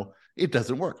 even though it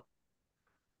doesn't work.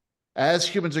 As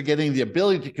humans are getting the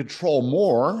ability to control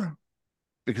more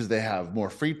because they have more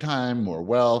free time, more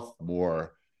wealth,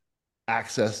 more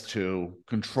access to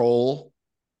control,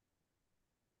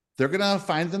 they're going to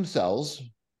find themselves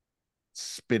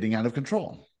spinning out of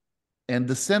control and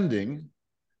descending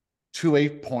to a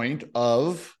point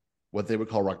of what they would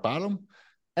call rock bottom,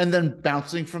 and then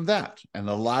bouncing from that. And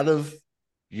a lot of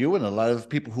you and a lot of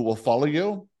people who will follow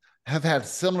you have had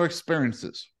similar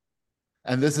experiences.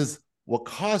 And this is what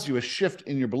caused you a shift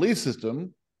in your belief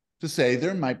system to say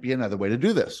there might be another way to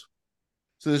do this.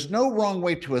 So there's no wrong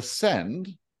way to ascend,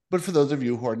 but for those of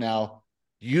you who are now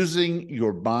using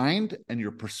your mind and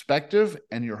your perspective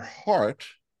and your heart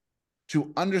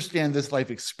to understand this life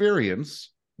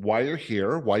experience, why you're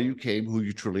here, why you came, who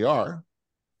you truly are,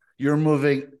 you're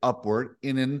moving upward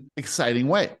in an exciting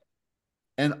way.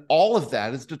 And all of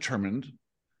that is determined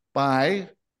by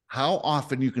how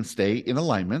often you can stay in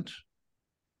alignment,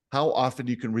 how often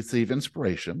you can receive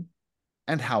inspiration,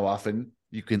 and how often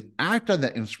you can act on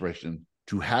that inspiration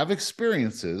to have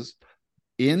experiences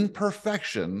in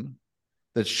perfection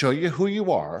that show you who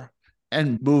you are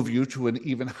and move you to an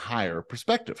even higher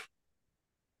perspective.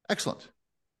 Excellent.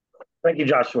 Thank you,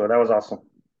 Joshua. That was awesome.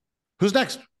 Who's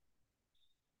next?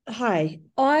 Hi,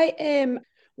 I am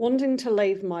wanting to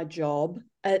leave my job.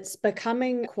 It's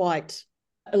becoming quite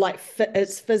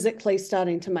it's physically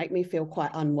starting to make me feel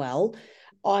quite unwell.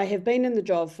 I have been in the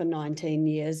job for 19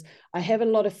 years. I have a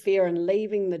lot of fear in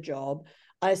leaving the job.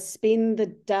 I spend the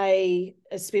day,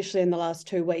 especially in the last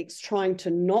 2 weeks, trying to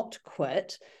not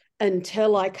quit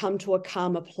until I come to a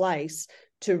calmer place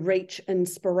to reach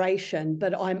inspiration.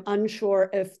 But I'm unsure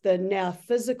if the now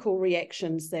physical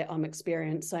reactions that I'm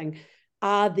experiencing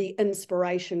are the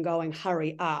inspiration going,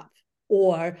 hurry up,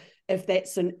 or if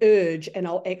that's an urge and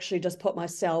I'll actually just put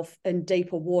myself in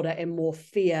deeper water and more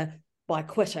fear by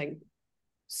quitting.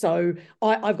 So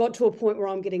I've got to a point where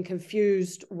I'm getting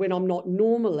confused when I'm not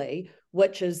normally,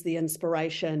 which is the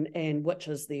inspiration and which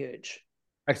is the urge.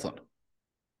 Excellent.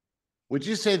 Would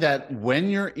you say that when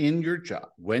you're in your job,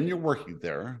 when you're working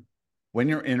there, when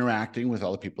you're interacting with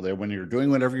all the people there, when you're doing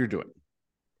whatever you're doing,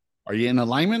 are you in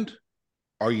alignment?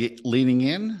 Are you leaning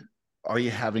in? Are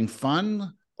you having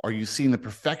fun? Are you seeing the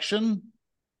perfection?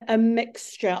 A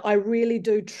mixture. I really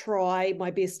do try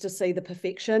my best to see the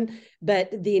perfection,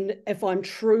 but then if I'm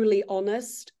truly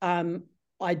honest,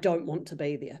 I don't want to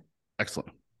be there. Excellent.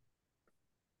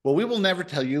 Well, we will never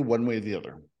tell you one way or the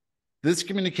other. This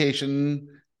communication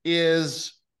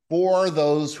is for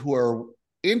those who are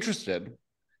interested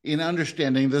in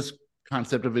understanding this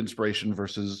concept of inspiration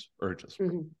versus urges.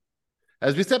 Mm-hmm.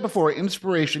 As we said before,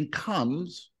 inspiration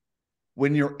comes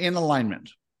when you're in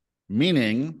alignment,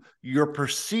 meaning you're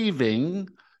perceiving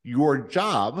your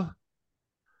job,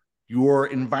 your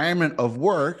environment of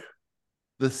work,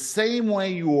 the same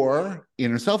way your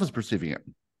inner self is perceiving it.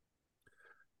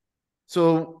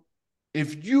 So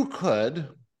if you could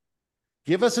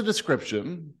give us a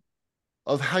description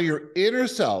of how your inner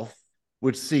self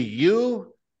would see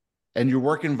you and your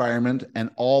work environment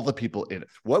and all the people in it,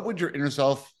 what would your inner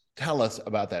self tell us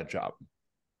about that job?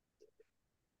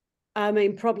 I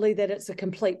mean, probably that it's a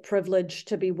complete privilege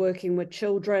to be working with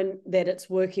children, that it's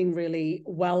working really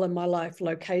well in my life,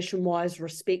 location-wise,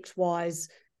 respect-wise.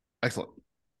 Excellent.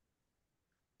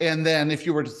 And then if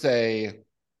you were to say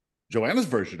Joanna's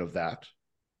version of that,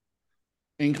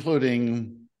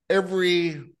 including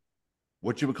every,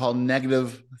 what you would call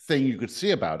negative thing you could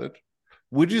see about it,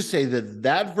 would you say that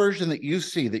that version that you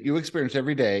see, that you experience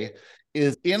every day,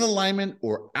 is in alignment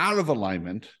or out of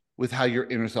alignment with how your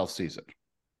inner self sees it?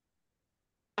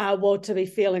 Well, to be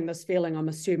feeling this feeling, I'm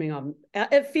assuming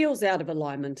it feels out of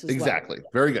alignment as exactly. well.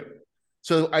 Very good.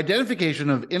 So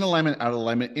identification of in alignment, out of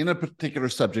alignment in a particular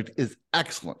subject is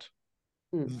excellent.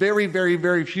 Very, very,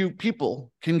 very few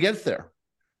people can get there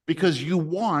because you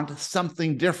want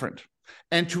something different.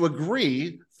 And to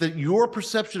agree that your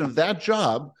perception of that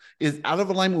job is out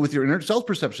of alignment with your inner self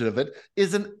perception of it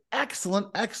is an excellent,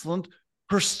 excellent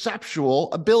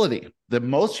perceptual ability that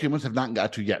most humans have not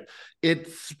got to yet.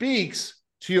 It speaks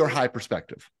to your high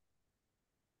perspective.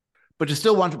 but you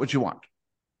still want what you want.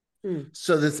 Mm.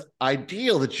 So this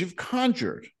ideal that you've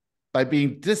conjured by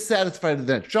being dissatisfied in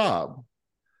that job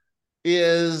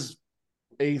is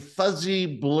a fuzzy,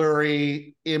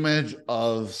 blurry image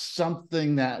of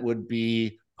something that would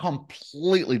be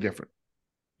completely different.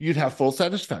 You'd have full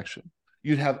satisfaction.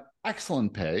 You'd have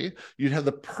excellent pay. You'd have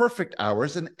the perfect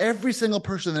hours, and every single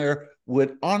person there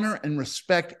would honor and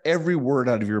respect every word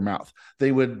out of your mouth.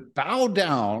 They would bow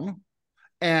down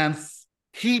and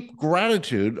heap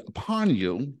gratitude upon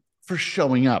you for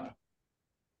showing up.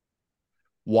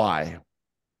 Why?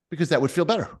 Because that would feel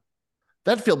better.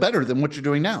 That'd feel better than what you're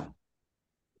doing now.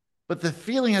 But the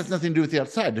feeling has nothing to do with the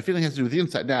outside. The feeling has to do with the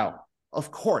inside. Now,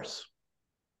 of course,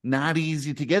 not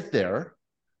easy to get there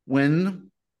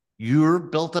when you're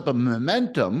built up a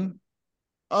momentum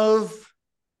of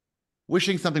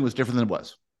wishing something was different than it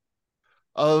was,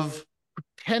 of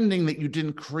pretending that you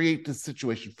didn't create this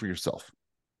situation for yourself,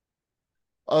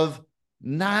 of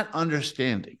not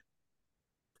understanding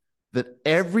that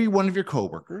every one of your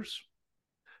coworkers,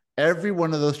 every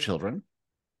one of those children,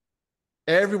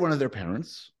 every one of their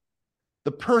parents,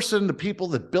 the person, the people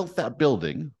that built that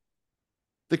building,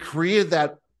 that created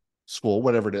that school,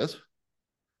 whatever it is,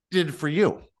 did it for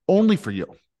you, only for you,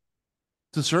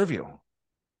 to serve you,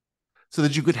 so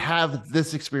that you could have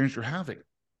this experience you're having.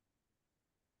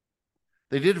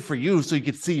 They did it for you so you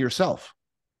could see yourself.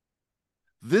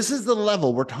 This is the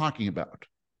level we're talking about.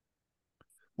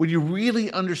 When you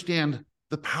really understand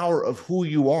the power of who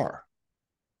you are,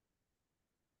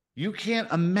 you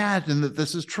can't imagine that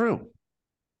this is true.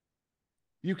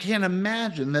 You can't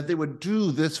imagine that they would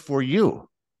do this for you,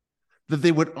 that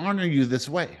they would honor you this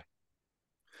way,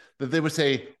 that they would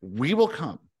say, we will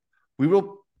come, we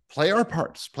will play our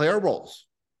parts, play our roles,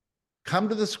 come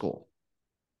to the school,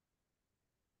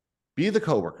 be the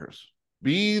coworkers,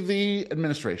 be the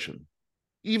administration,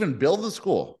 even build the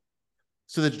school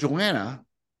so that Joanna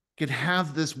could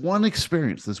have this one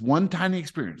experience, this one tiny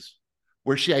experience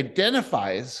where she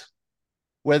identifies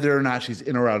whether or not she's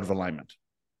in or out of alignment.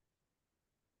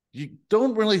 You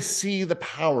don't really see the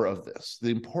power of this, the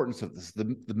importance of this,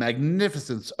 the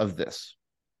magnificence of this,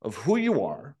 of who you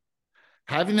are,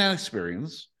 having that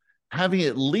experience, having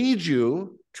it lead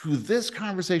you to this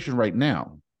conversation right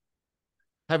now,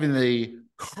 having the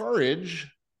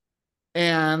courage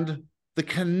and the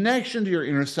connection to your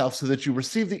inner self so that you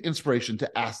receive the inspiration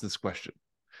to ask this question.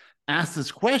 Ask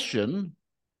this question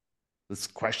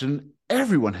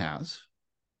everyone has,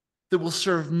 that will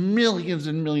serve millions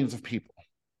and millions of people.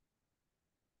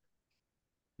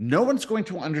 No one's going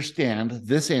to understand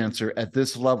this answer at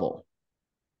this level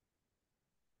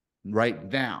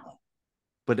right now.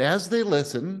 But as they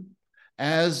listen,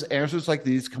 as answers like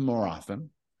these come more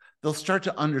often, they'll start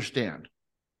to understand.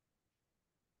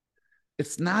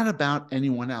 It's not about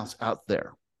anyone else out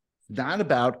there. It's not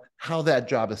about how that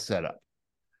job is set up.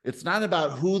 It's not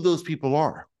about who those people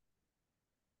are.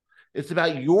 It's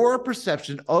about your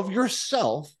perception of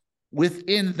yourself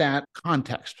within that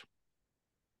context.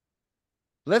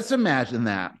 Let's imagine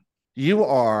that you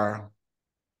are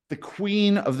the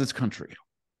queen of this country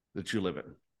that you live in.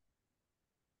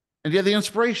 And you have the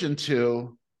inspiration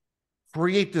to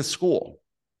create this school,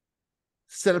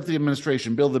 set up the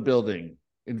administration, build the building,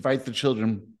 invite the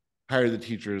children, hire the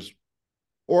teachers,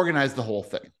 organize the whole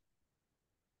thing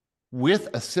with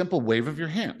a simple wave of your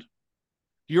hand.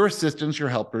 Your assistants, your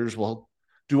helpers will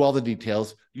do all the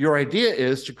details. Your idea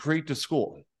is to create the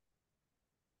school.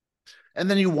 And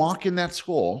then you walk in that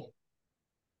school,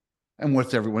 and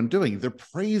what's everyone doing? They're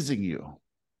praising you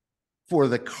for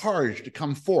the courage to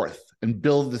come forth and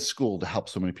build this school to help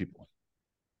so many people.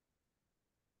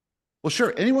 Well,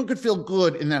 sure, anyone could feel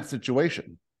good in that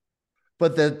situation,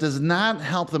 but that does not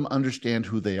help them understand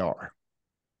who they are.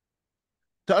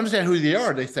 To understand who they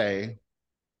are, they say,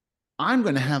 I'm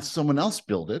going to have someone else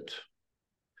build it.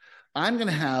 I'm going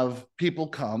to have people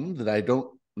come that I don't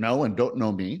know and don't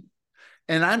know me.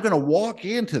 And I'm going to walk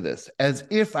into this as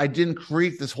if I didn't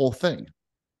create this whole thing.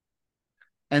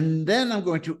 And then I'm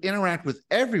going to interact with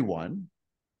everyone.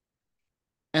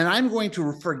 And I'm going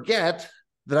to forget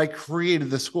that I created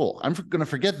the school. I'm going to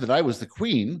forget that I was the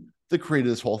queen that created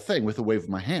this whole thing with a wave of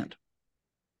my hand.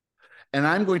 And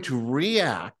I'm going to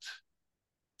react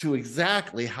to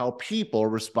exactly how people are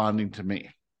responding to me.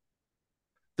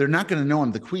 They're not going to know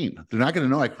I'm the queen. They're not going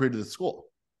to know I created the school.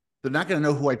 They're not going to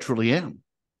know who I truly am.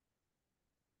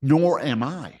 Nor am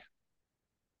I.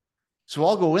 So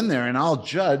I'll go in there and I'll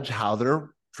judge how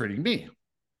they're treating me.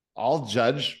 I'll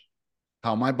judge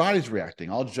how my body's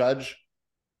reacting. I'll judge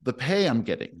the pay I'm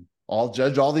getting. I'll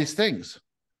judge all these things.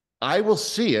 I will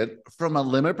see it from a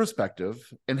limited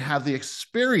perspective and have the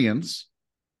experience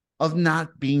of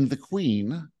not being the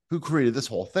queen who created this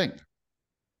whole thing.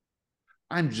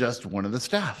 I'm just one of the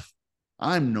staff.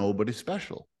 I'm nobody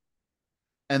special.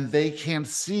 And they can't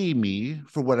see me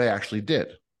for what I actually did.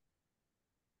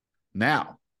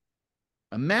 Now,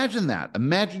 imagine that.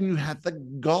 Imagine you had the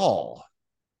gall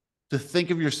to think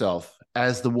of yourself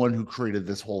as the one who created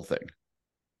this whole thing,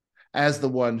 as the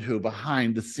one who,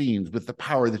 behind the scenes, with the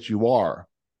power that you are,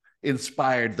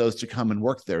 inspired those to come and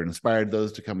work there, and inspired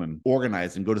those to come and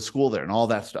organize and go to school there and all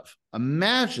that stuff.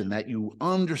 Imagine that you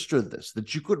understood this,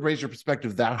 that you could raise your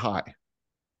perspective that high.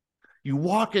 You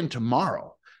walk in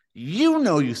tomorrow, you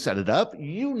know you set it up,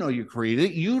 you know you created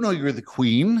it, you know you're the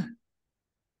queen.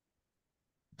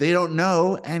 They don't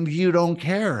know, and you don't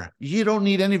care. You don't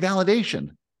need any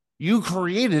validation. You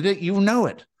created it, you know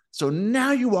it. So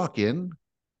now you walk in,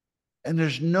 and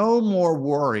there's no more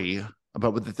worry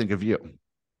about what they think of you.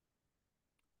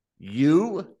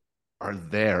 You are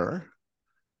there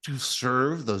to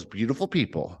serve those beautiful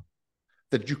people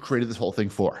that you created this whole thing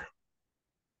for.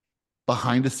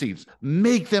 Behind the scenes,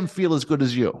 make them feel as good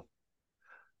as you.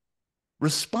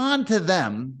 Respond to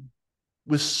them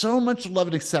with so much love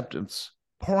and acceptance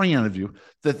pouring out of you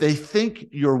that they think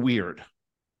you're weird.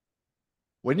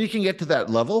 When you can get to that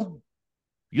level,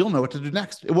 you'll know what to do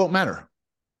next. It won't matter.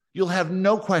 You'll have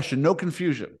no question, no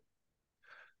confusion.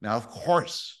 Now, of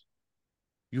course,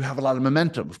 you have a lot of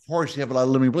momentum. Of course, you have a lot of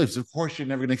limiting beliefs. Of course, you're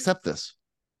never going to accept this.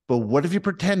 But what if you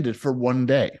pretended for one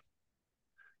day?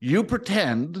 You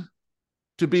pretend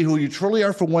to be who you truly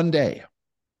are for one day.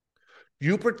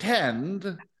 You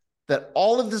pretend that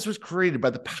all of this was created by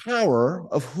the power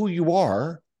of who you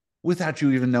are without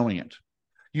you even knowing it.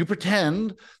 You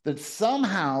pretend that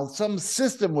somehow some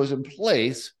system was in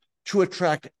place to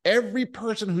attract every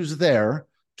person who's there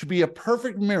to be a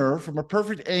perfect mirror from a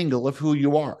perfect angle of who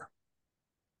you are.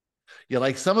 You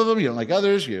like some of them, you don't like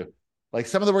others. You like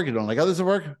some of the work, you don't like others of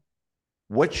the work.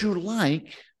 What you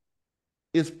like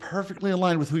is perfectly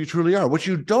aligned with who you truly are. What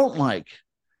you don't like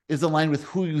is aligned with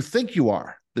who you think you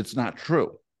are. That's not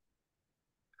true.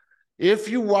 If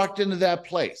you walked into that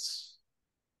place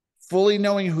fully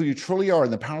knowing who you truly are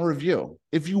and the power of you,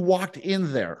 if you walked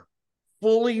in there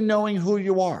fully knowing who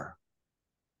you are,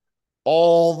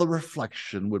 all the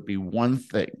reflection would be one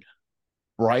thing: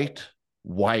 bright,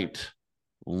 white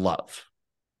love.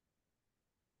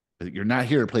 But you're not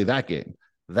here to play that game.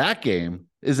 That game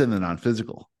is in the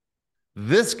non-physical.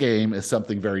 This game is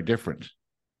something very different.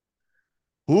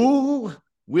 Who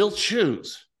will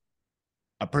choose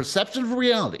a perception of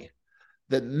reality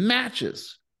that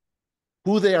matches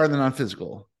who they are in the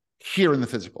non-physical here in the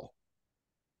physical?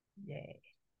 Yay.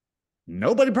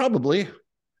 Nobody probably,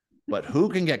 but who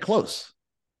can get close?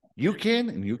 You can,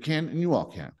 and you can, and you all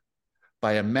can.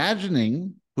 By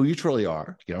imagining who you truly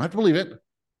are. You don't have to believe it.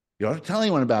 You don't have to tell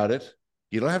anyone about it.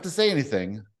 You don't have to say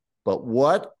anything. But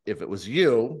what if it was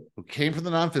you who came from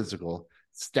the non-physical,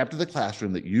 stepped to the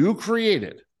classroom that you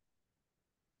created,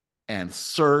 and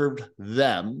served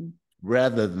them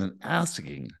rather than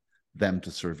asking them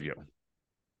to serve you?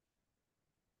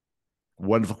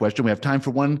 Wonderful question. We have time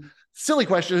for one silly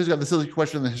question. Who's got the silly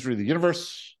question in the history of the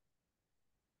universe?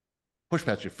 Push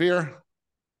past your fear,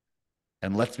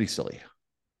 and let's be silly.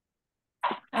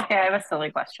 Okay, I have a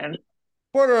silly question.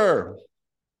 Porter.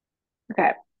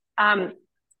 Okay.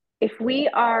 If we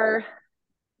are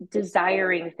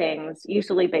desiring things,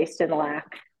 usually based in lack,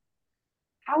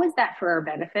 how is that for our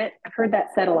benefit? I've heard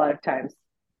that said a lot of times.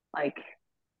 Like,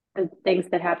 the things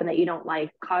that happen that you don't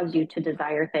like cause you to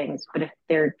desire things, but if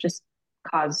their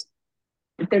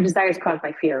desire is caused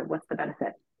by fear, what's the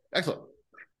benefit? Excellent.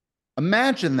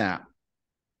 Imagine that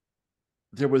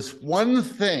there was one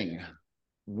thing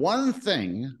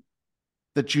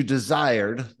that you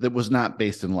desired that was not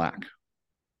based in lack.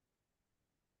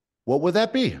 What would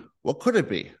that be? What could it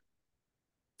be?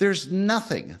 There's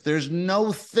nothing. There's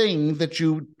no thing that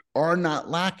you are not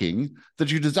lacking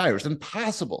that you desire. It's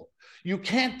impossible. You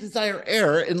can't desire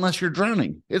air unless you're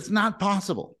drowning. It's not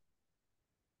possible.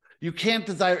 You can't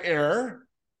desire air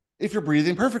if you're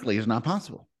breathing perfectly. It's not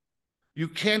possible. You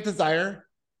can't desire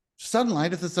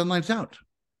sunlight if the sunlight's out.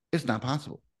 It's not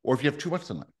possible. Or if you have too much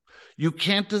sunlight. You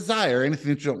can't desire anything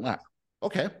that you don't lack.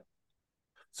 Okay.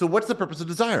 So what's the purpose of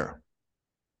desire?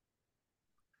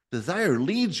 Desire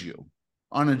leads you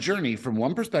on a journey from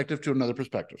one perspective to another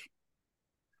perspective.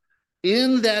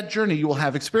 In that journey, you will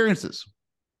have experiences.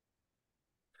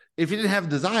 If you didn't have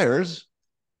desires,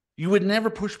 you would never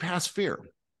push past fear.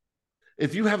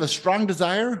 If you have a strong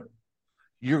desire,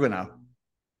 you're going to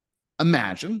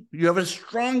imagine you have a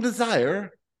strong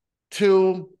desire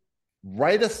to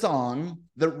write a song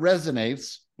that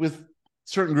resonates with a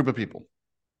certain group of people.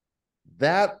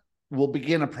 That will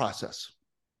begin a process.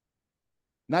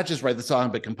 Not just write the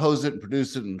song, but compose it and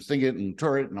produce it and sing it and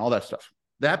tour it and all that stuff.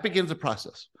 That begins a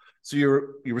process. So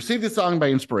you receive the song by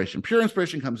inspiration. Pure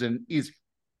inspiration comes in easy.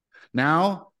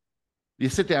 Now you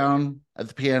sit down at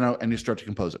the piano and you start to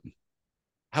compose it.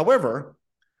 However,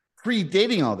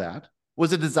 predating all that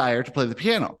was a desire to play the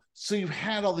piano. So you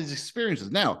had all these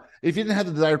experiences. Now, if you didn't have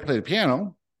the desire to play the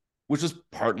piano, which is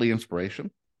partly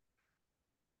inspiration,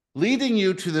 leading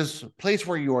you to this place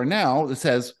where you are now that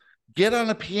says, get on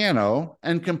a piano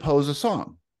and compose a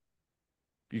song.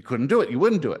 You couldn't do it. You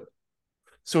wouldn't do it.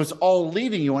 So it's all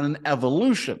leading you on an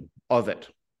evolution of it.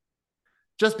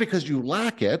 Just because you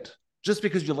lack it, just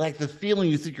because you lack the feeling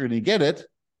you think you're going to get it,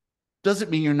 doesn't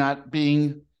mean you're not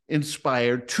being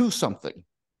inspired to something.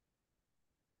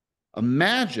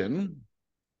 Imagine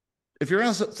if your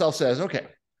own self says, okay,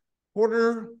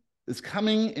 Porter is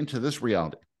coming into this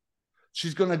reality.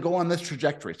 She's going to go on this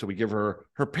trajectory. So we give her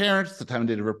her parents, the time and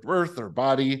date of her birth, her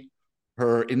body,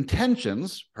 her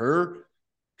intentions, her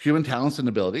human talents and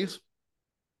abilities.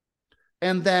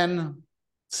 And then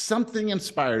something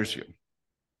inspires you.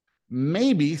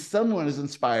 Maybe someone is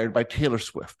inspired by Taylor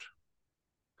Swift.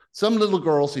 Some little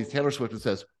girl sees Taylor Swift and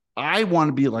says, I want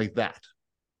to be like that.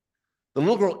 The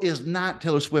little girl is not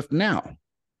Taylor Swift now,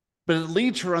 but it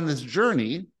leads her on this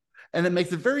journey, and it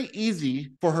makes it very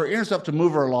easy for her inner self to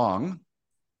move her along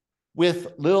with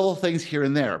little things here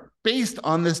and there based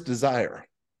on this desire.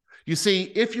 You see,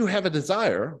 if you have a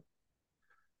desire,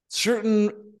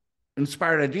 certain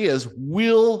inspired ideas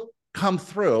will come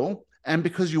through, and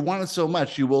because you want it so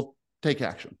much, you will take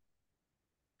action.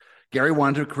 Gary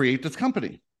wanted to create this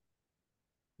company.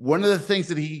 One of the things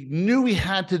that he knew he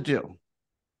had to do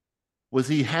was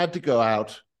he had to go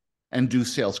out and do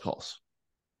sales calls.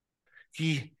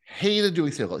 He hated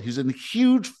doing sales calls. He's in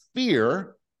huge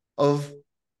fear of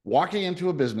walking into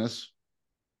a business,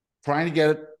 trying to get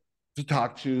it to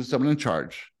talk to someone in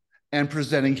charge and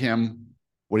presenting him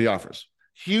what he offers.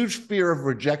 Huge fear of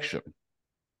rejection.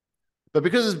 But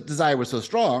because his desire was so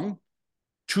strong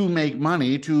to make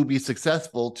money, to be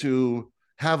successful, to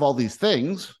have all these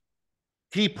things,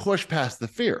 he pushed past the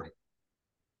fear.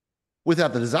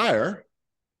 Without the desire,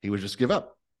 he would just give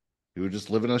up. He would just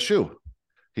live in a shoe.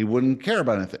 He wouldn't care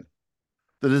about anything.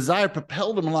 The desire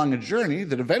propelled him along a journey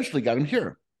that eventually got him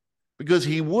here, because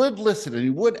he would listen and he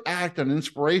would act on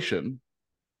inspiration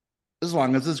as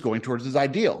long as it's going towards his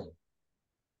ideal.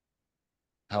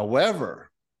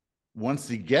 However, once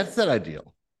he gets that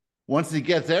ideal, once he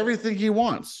gets everything he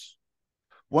wants,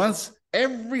 once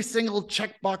every single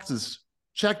checkbox is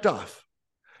checked off,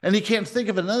 and he can't think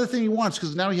of another thing he wants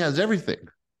because now he has everything,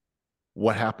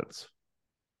 what happens?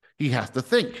 He has to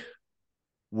think,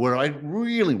 what do I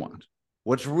really want?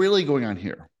 What's really going on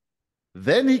here?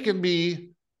 Then he can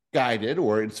be guided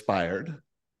or inspired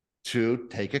to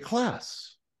take a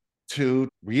class, to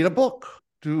read a book,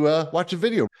 to watch a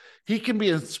video. He can be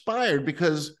inspired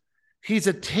because he's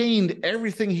attained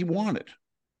everything he wanted,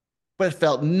 but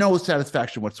felt no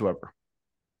satisfaction whatsoever.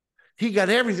 He got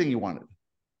everything he wanted,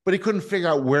 but he couldn't figure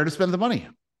out where to spend the money.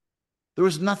 There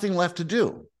was nothing left to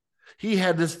do. He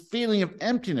had this feeling of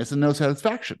emptiness and no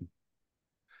satisfaction.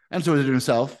 And so he said to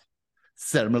himself,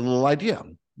 set him a little idea.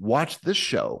 Watch this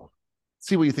show.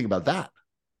 See what you think about that.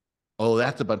 Oh,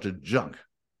 that's a bunch of junk.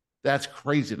 That's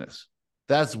craziness.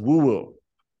 That's woo-woo.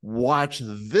 Watch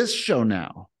this show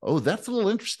now. Oh, that's a little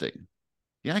interesting.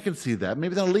 Yeah, I can see that.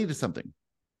 Maybe that'll lead to something.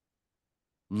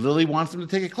 Lily wants him to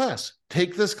take a class.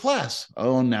 Take this class.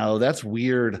 Oh, no, that's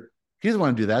weird. He doesn't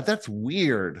want to do that. That's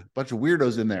weird. A bunch of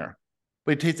weirdos in there.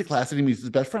 But he takes the class and he meets his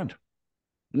best friend.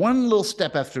 One little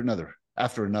step after another.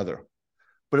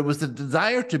 But it was the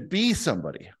desire to be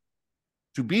somebody,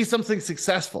 to be something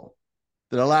successful,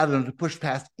 that allowed him to push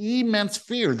past immense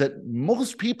fear that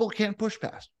most people can't push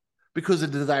past, because the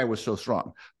desire was so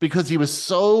strong, because he was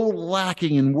so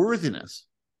lacking in worthiness.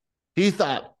 He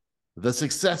thought the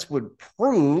success would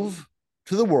prove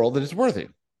to the world that it's worthy,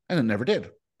 and it never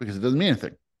did, because it doesn't mean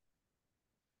anything.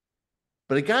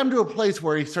 But it got him to a place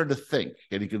where he started to think,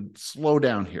 and he could slow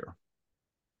down here.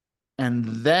 And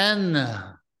then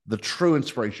the true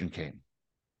inspiration came.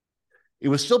 It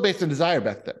was still based on desire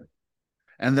back then.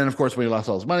 And then, of course, when he lost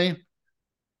all his money,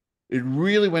 it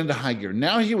really went into high gear.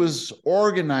 Now he was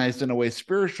organized in a way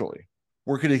spiritually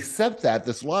where he could accept that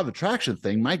this law of attraction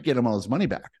thing might get him all his money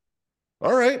back.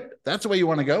 All right, that's the way you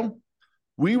want to go.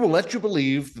 We will let you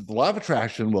believe that the law of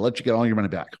attraction will let you get all your money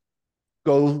back.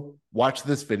 Go watch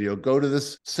this video, go to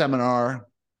this seminar,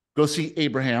 go see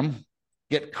Abraham,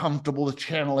 get comfortable with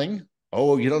channeling.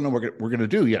 Oh, you don't know what we're going to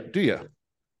do yet, do you?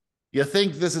 You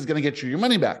think this is going to get you your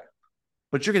money back,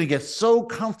 but you're going to get so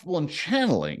comfortable in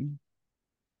channeling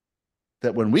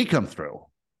that when we come through,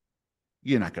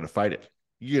 you're not going to fight it.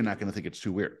 You're not going to think it's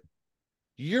too weird.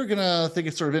 You're going to think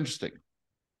it's sort of interesting.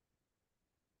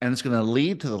 And it's going to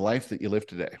lead to the life that you live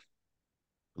today,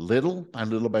 little by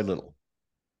little by little,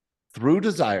 through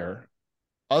desire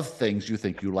of things you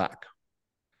think you lack,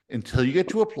 until you get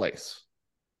to a place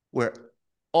where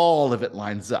all of it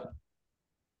lines up.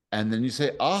 And then you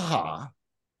say, aha,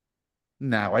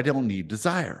 now I don't need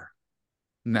desire.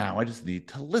 Now I just need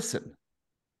to listen.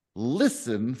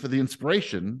 Listen for the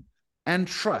inspiration and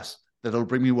trust that it'll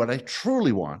bring me what I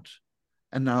truly want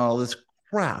and not all this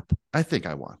crap I think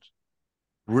I want.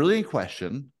 Brilliant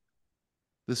question.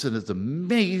 This is an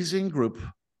amazing group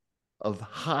of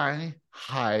high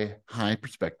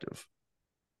perspective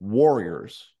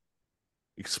warriors,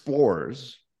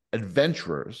 explorers,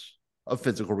 adventurers of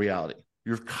physical reality.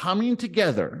 You're coming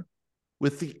together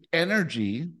with the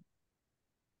energy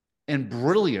and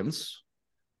brilliance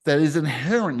that is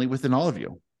inherently within all of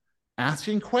you,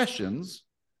 asking questions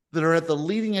that are at the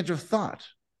leading edge of thought.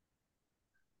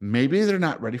 Maybe they're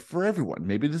not ready for everyone.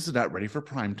 Maybe this is not ready for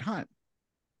prime time.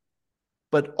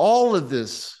 But all of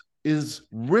this is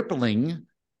rippling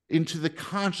into the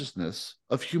consciousness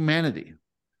of humanity.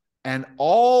 And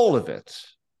all of it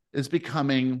is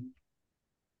becoming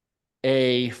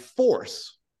a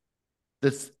force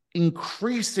that's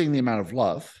increasing the amount of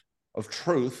love, of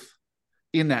truth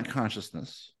in that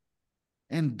consciousness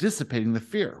and dissipating the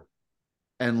fear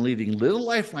and leading little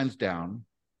lifelines down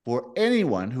for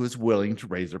anyone who is willing to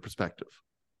raise their perspective.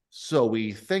 So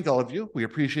we thank all of you. We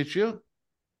appreciate you.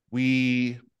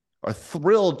 We are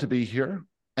thrilled to be here,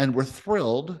 and we're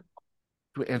thrilled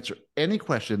to answer any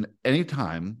question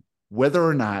anytime, whether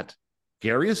or not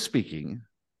Gary is speaking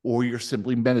or you're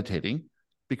simply meditating,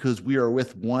 because we are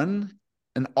with one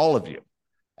and all of you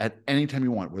at any time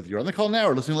you want, whether you're on the call now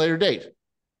or listening at a later date.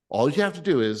 All you have to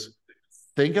do is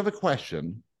think of a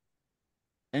question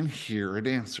and hear an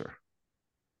answer.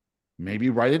 Maybe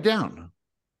write it down,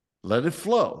 let it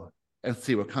flow, and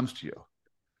see what comes to you.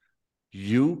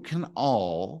 You can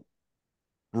all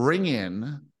bring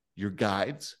in your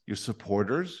guides, your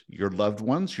supporters, your loved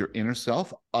ones, your inner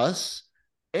self, us,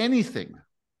 anything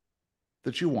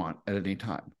that you want at any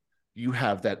time. You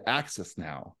have that access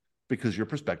now because your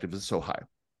perspective is so high.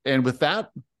 And with that,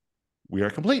 we are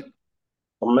complete.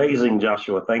 Amazing,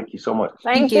 Joshua. Thank you so much.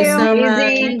 Thank you so much.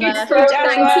 Thank you, Thank Joshua.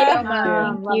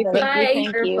 you.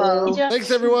 Bye. Thanks,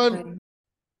 everyone.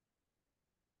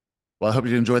 Well, I hope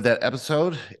you enjoyed that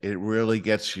episode. It really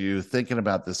gets you thinking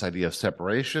about this idea of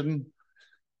separation.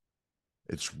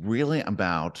 It's really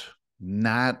about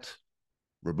not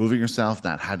removing yourself,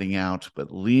 not hiding out,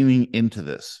 but leaning into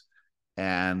this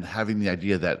and having the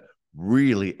idea that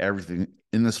really everything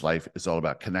in this life is all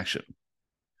about connection.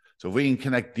 So if we can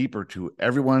connect deeper to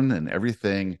everyone and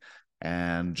everything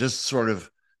and just sort of,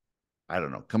 I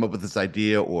don't know, come up with this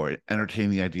idea or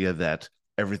entertain the idea that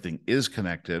everything is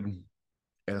connected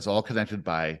and it's all connected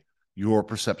by your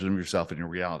perception of yourself and your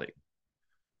reality.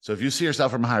 So if you see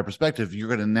yourself from a higher perspective, you're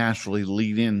going to naturally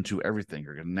lean into everything.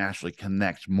 You're going to naturally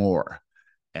connect more.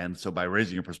 And so by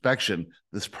raising your perception,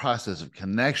 this process of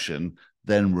connection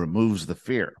then removes the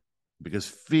fear, because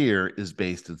fear is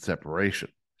based in separation.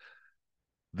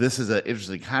 This is an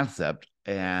interesting concept.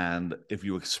 And if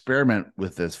you experiment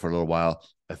with this for a little while,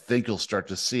 I think you'll start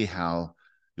to see how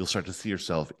you'll start to see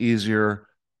yourself easier,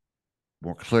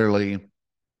 more clearly,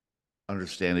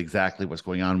 understand exactly what's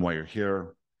going on while you're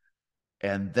here.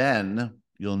 And then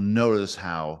you'll notice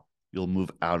how you'll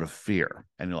move out of fear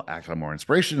and you'll act on more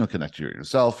inspiration. You'll connect to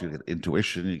yourself. You get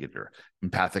intuition. You get your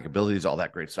empathic abilities, all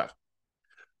that great stuff.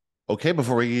 Okay,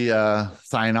 before we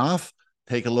sign off,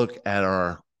 take a look at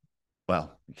our,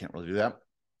 well, you can't really do that.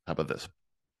 How about this?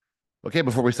 Okay,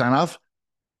 before we sign off,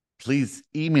 please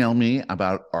email me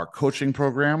about our coaching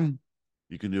program.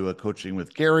 You can do a coaching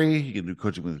with Gary. You can do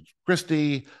coaching with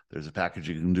Christy. There's a package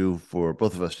you can do for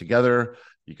both of us together.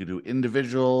 You can do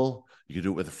individual. You can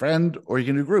do it with a friend, or you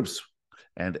can do groups.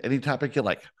 And any topic you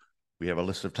like. We have a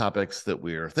list of topics that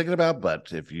we're thinking about,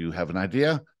 but if you have an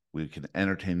idea, we can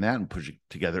entertain that and put you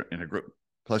together in a group.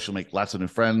 Plus, you'll make lots of new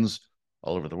friends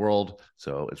all over the world.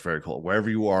 So it's very cool. Wherever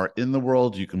you are in the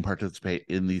world, you can participate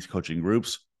in these coaching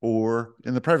groups or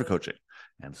in the private coaching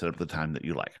and set up the time that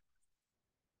you like.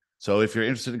 So if you're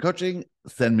interested in coaching,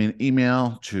 send me an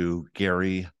email to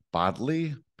Gary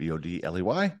Bodley,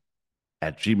 Bodley,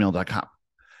 @gmail.com.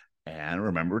 And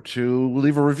remember to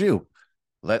leave a review.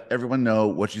 Let everyone know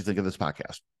what you think of this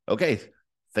podcast. Okay.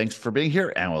 Thanks for being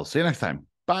here, and we'll see you next time.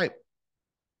 Bye.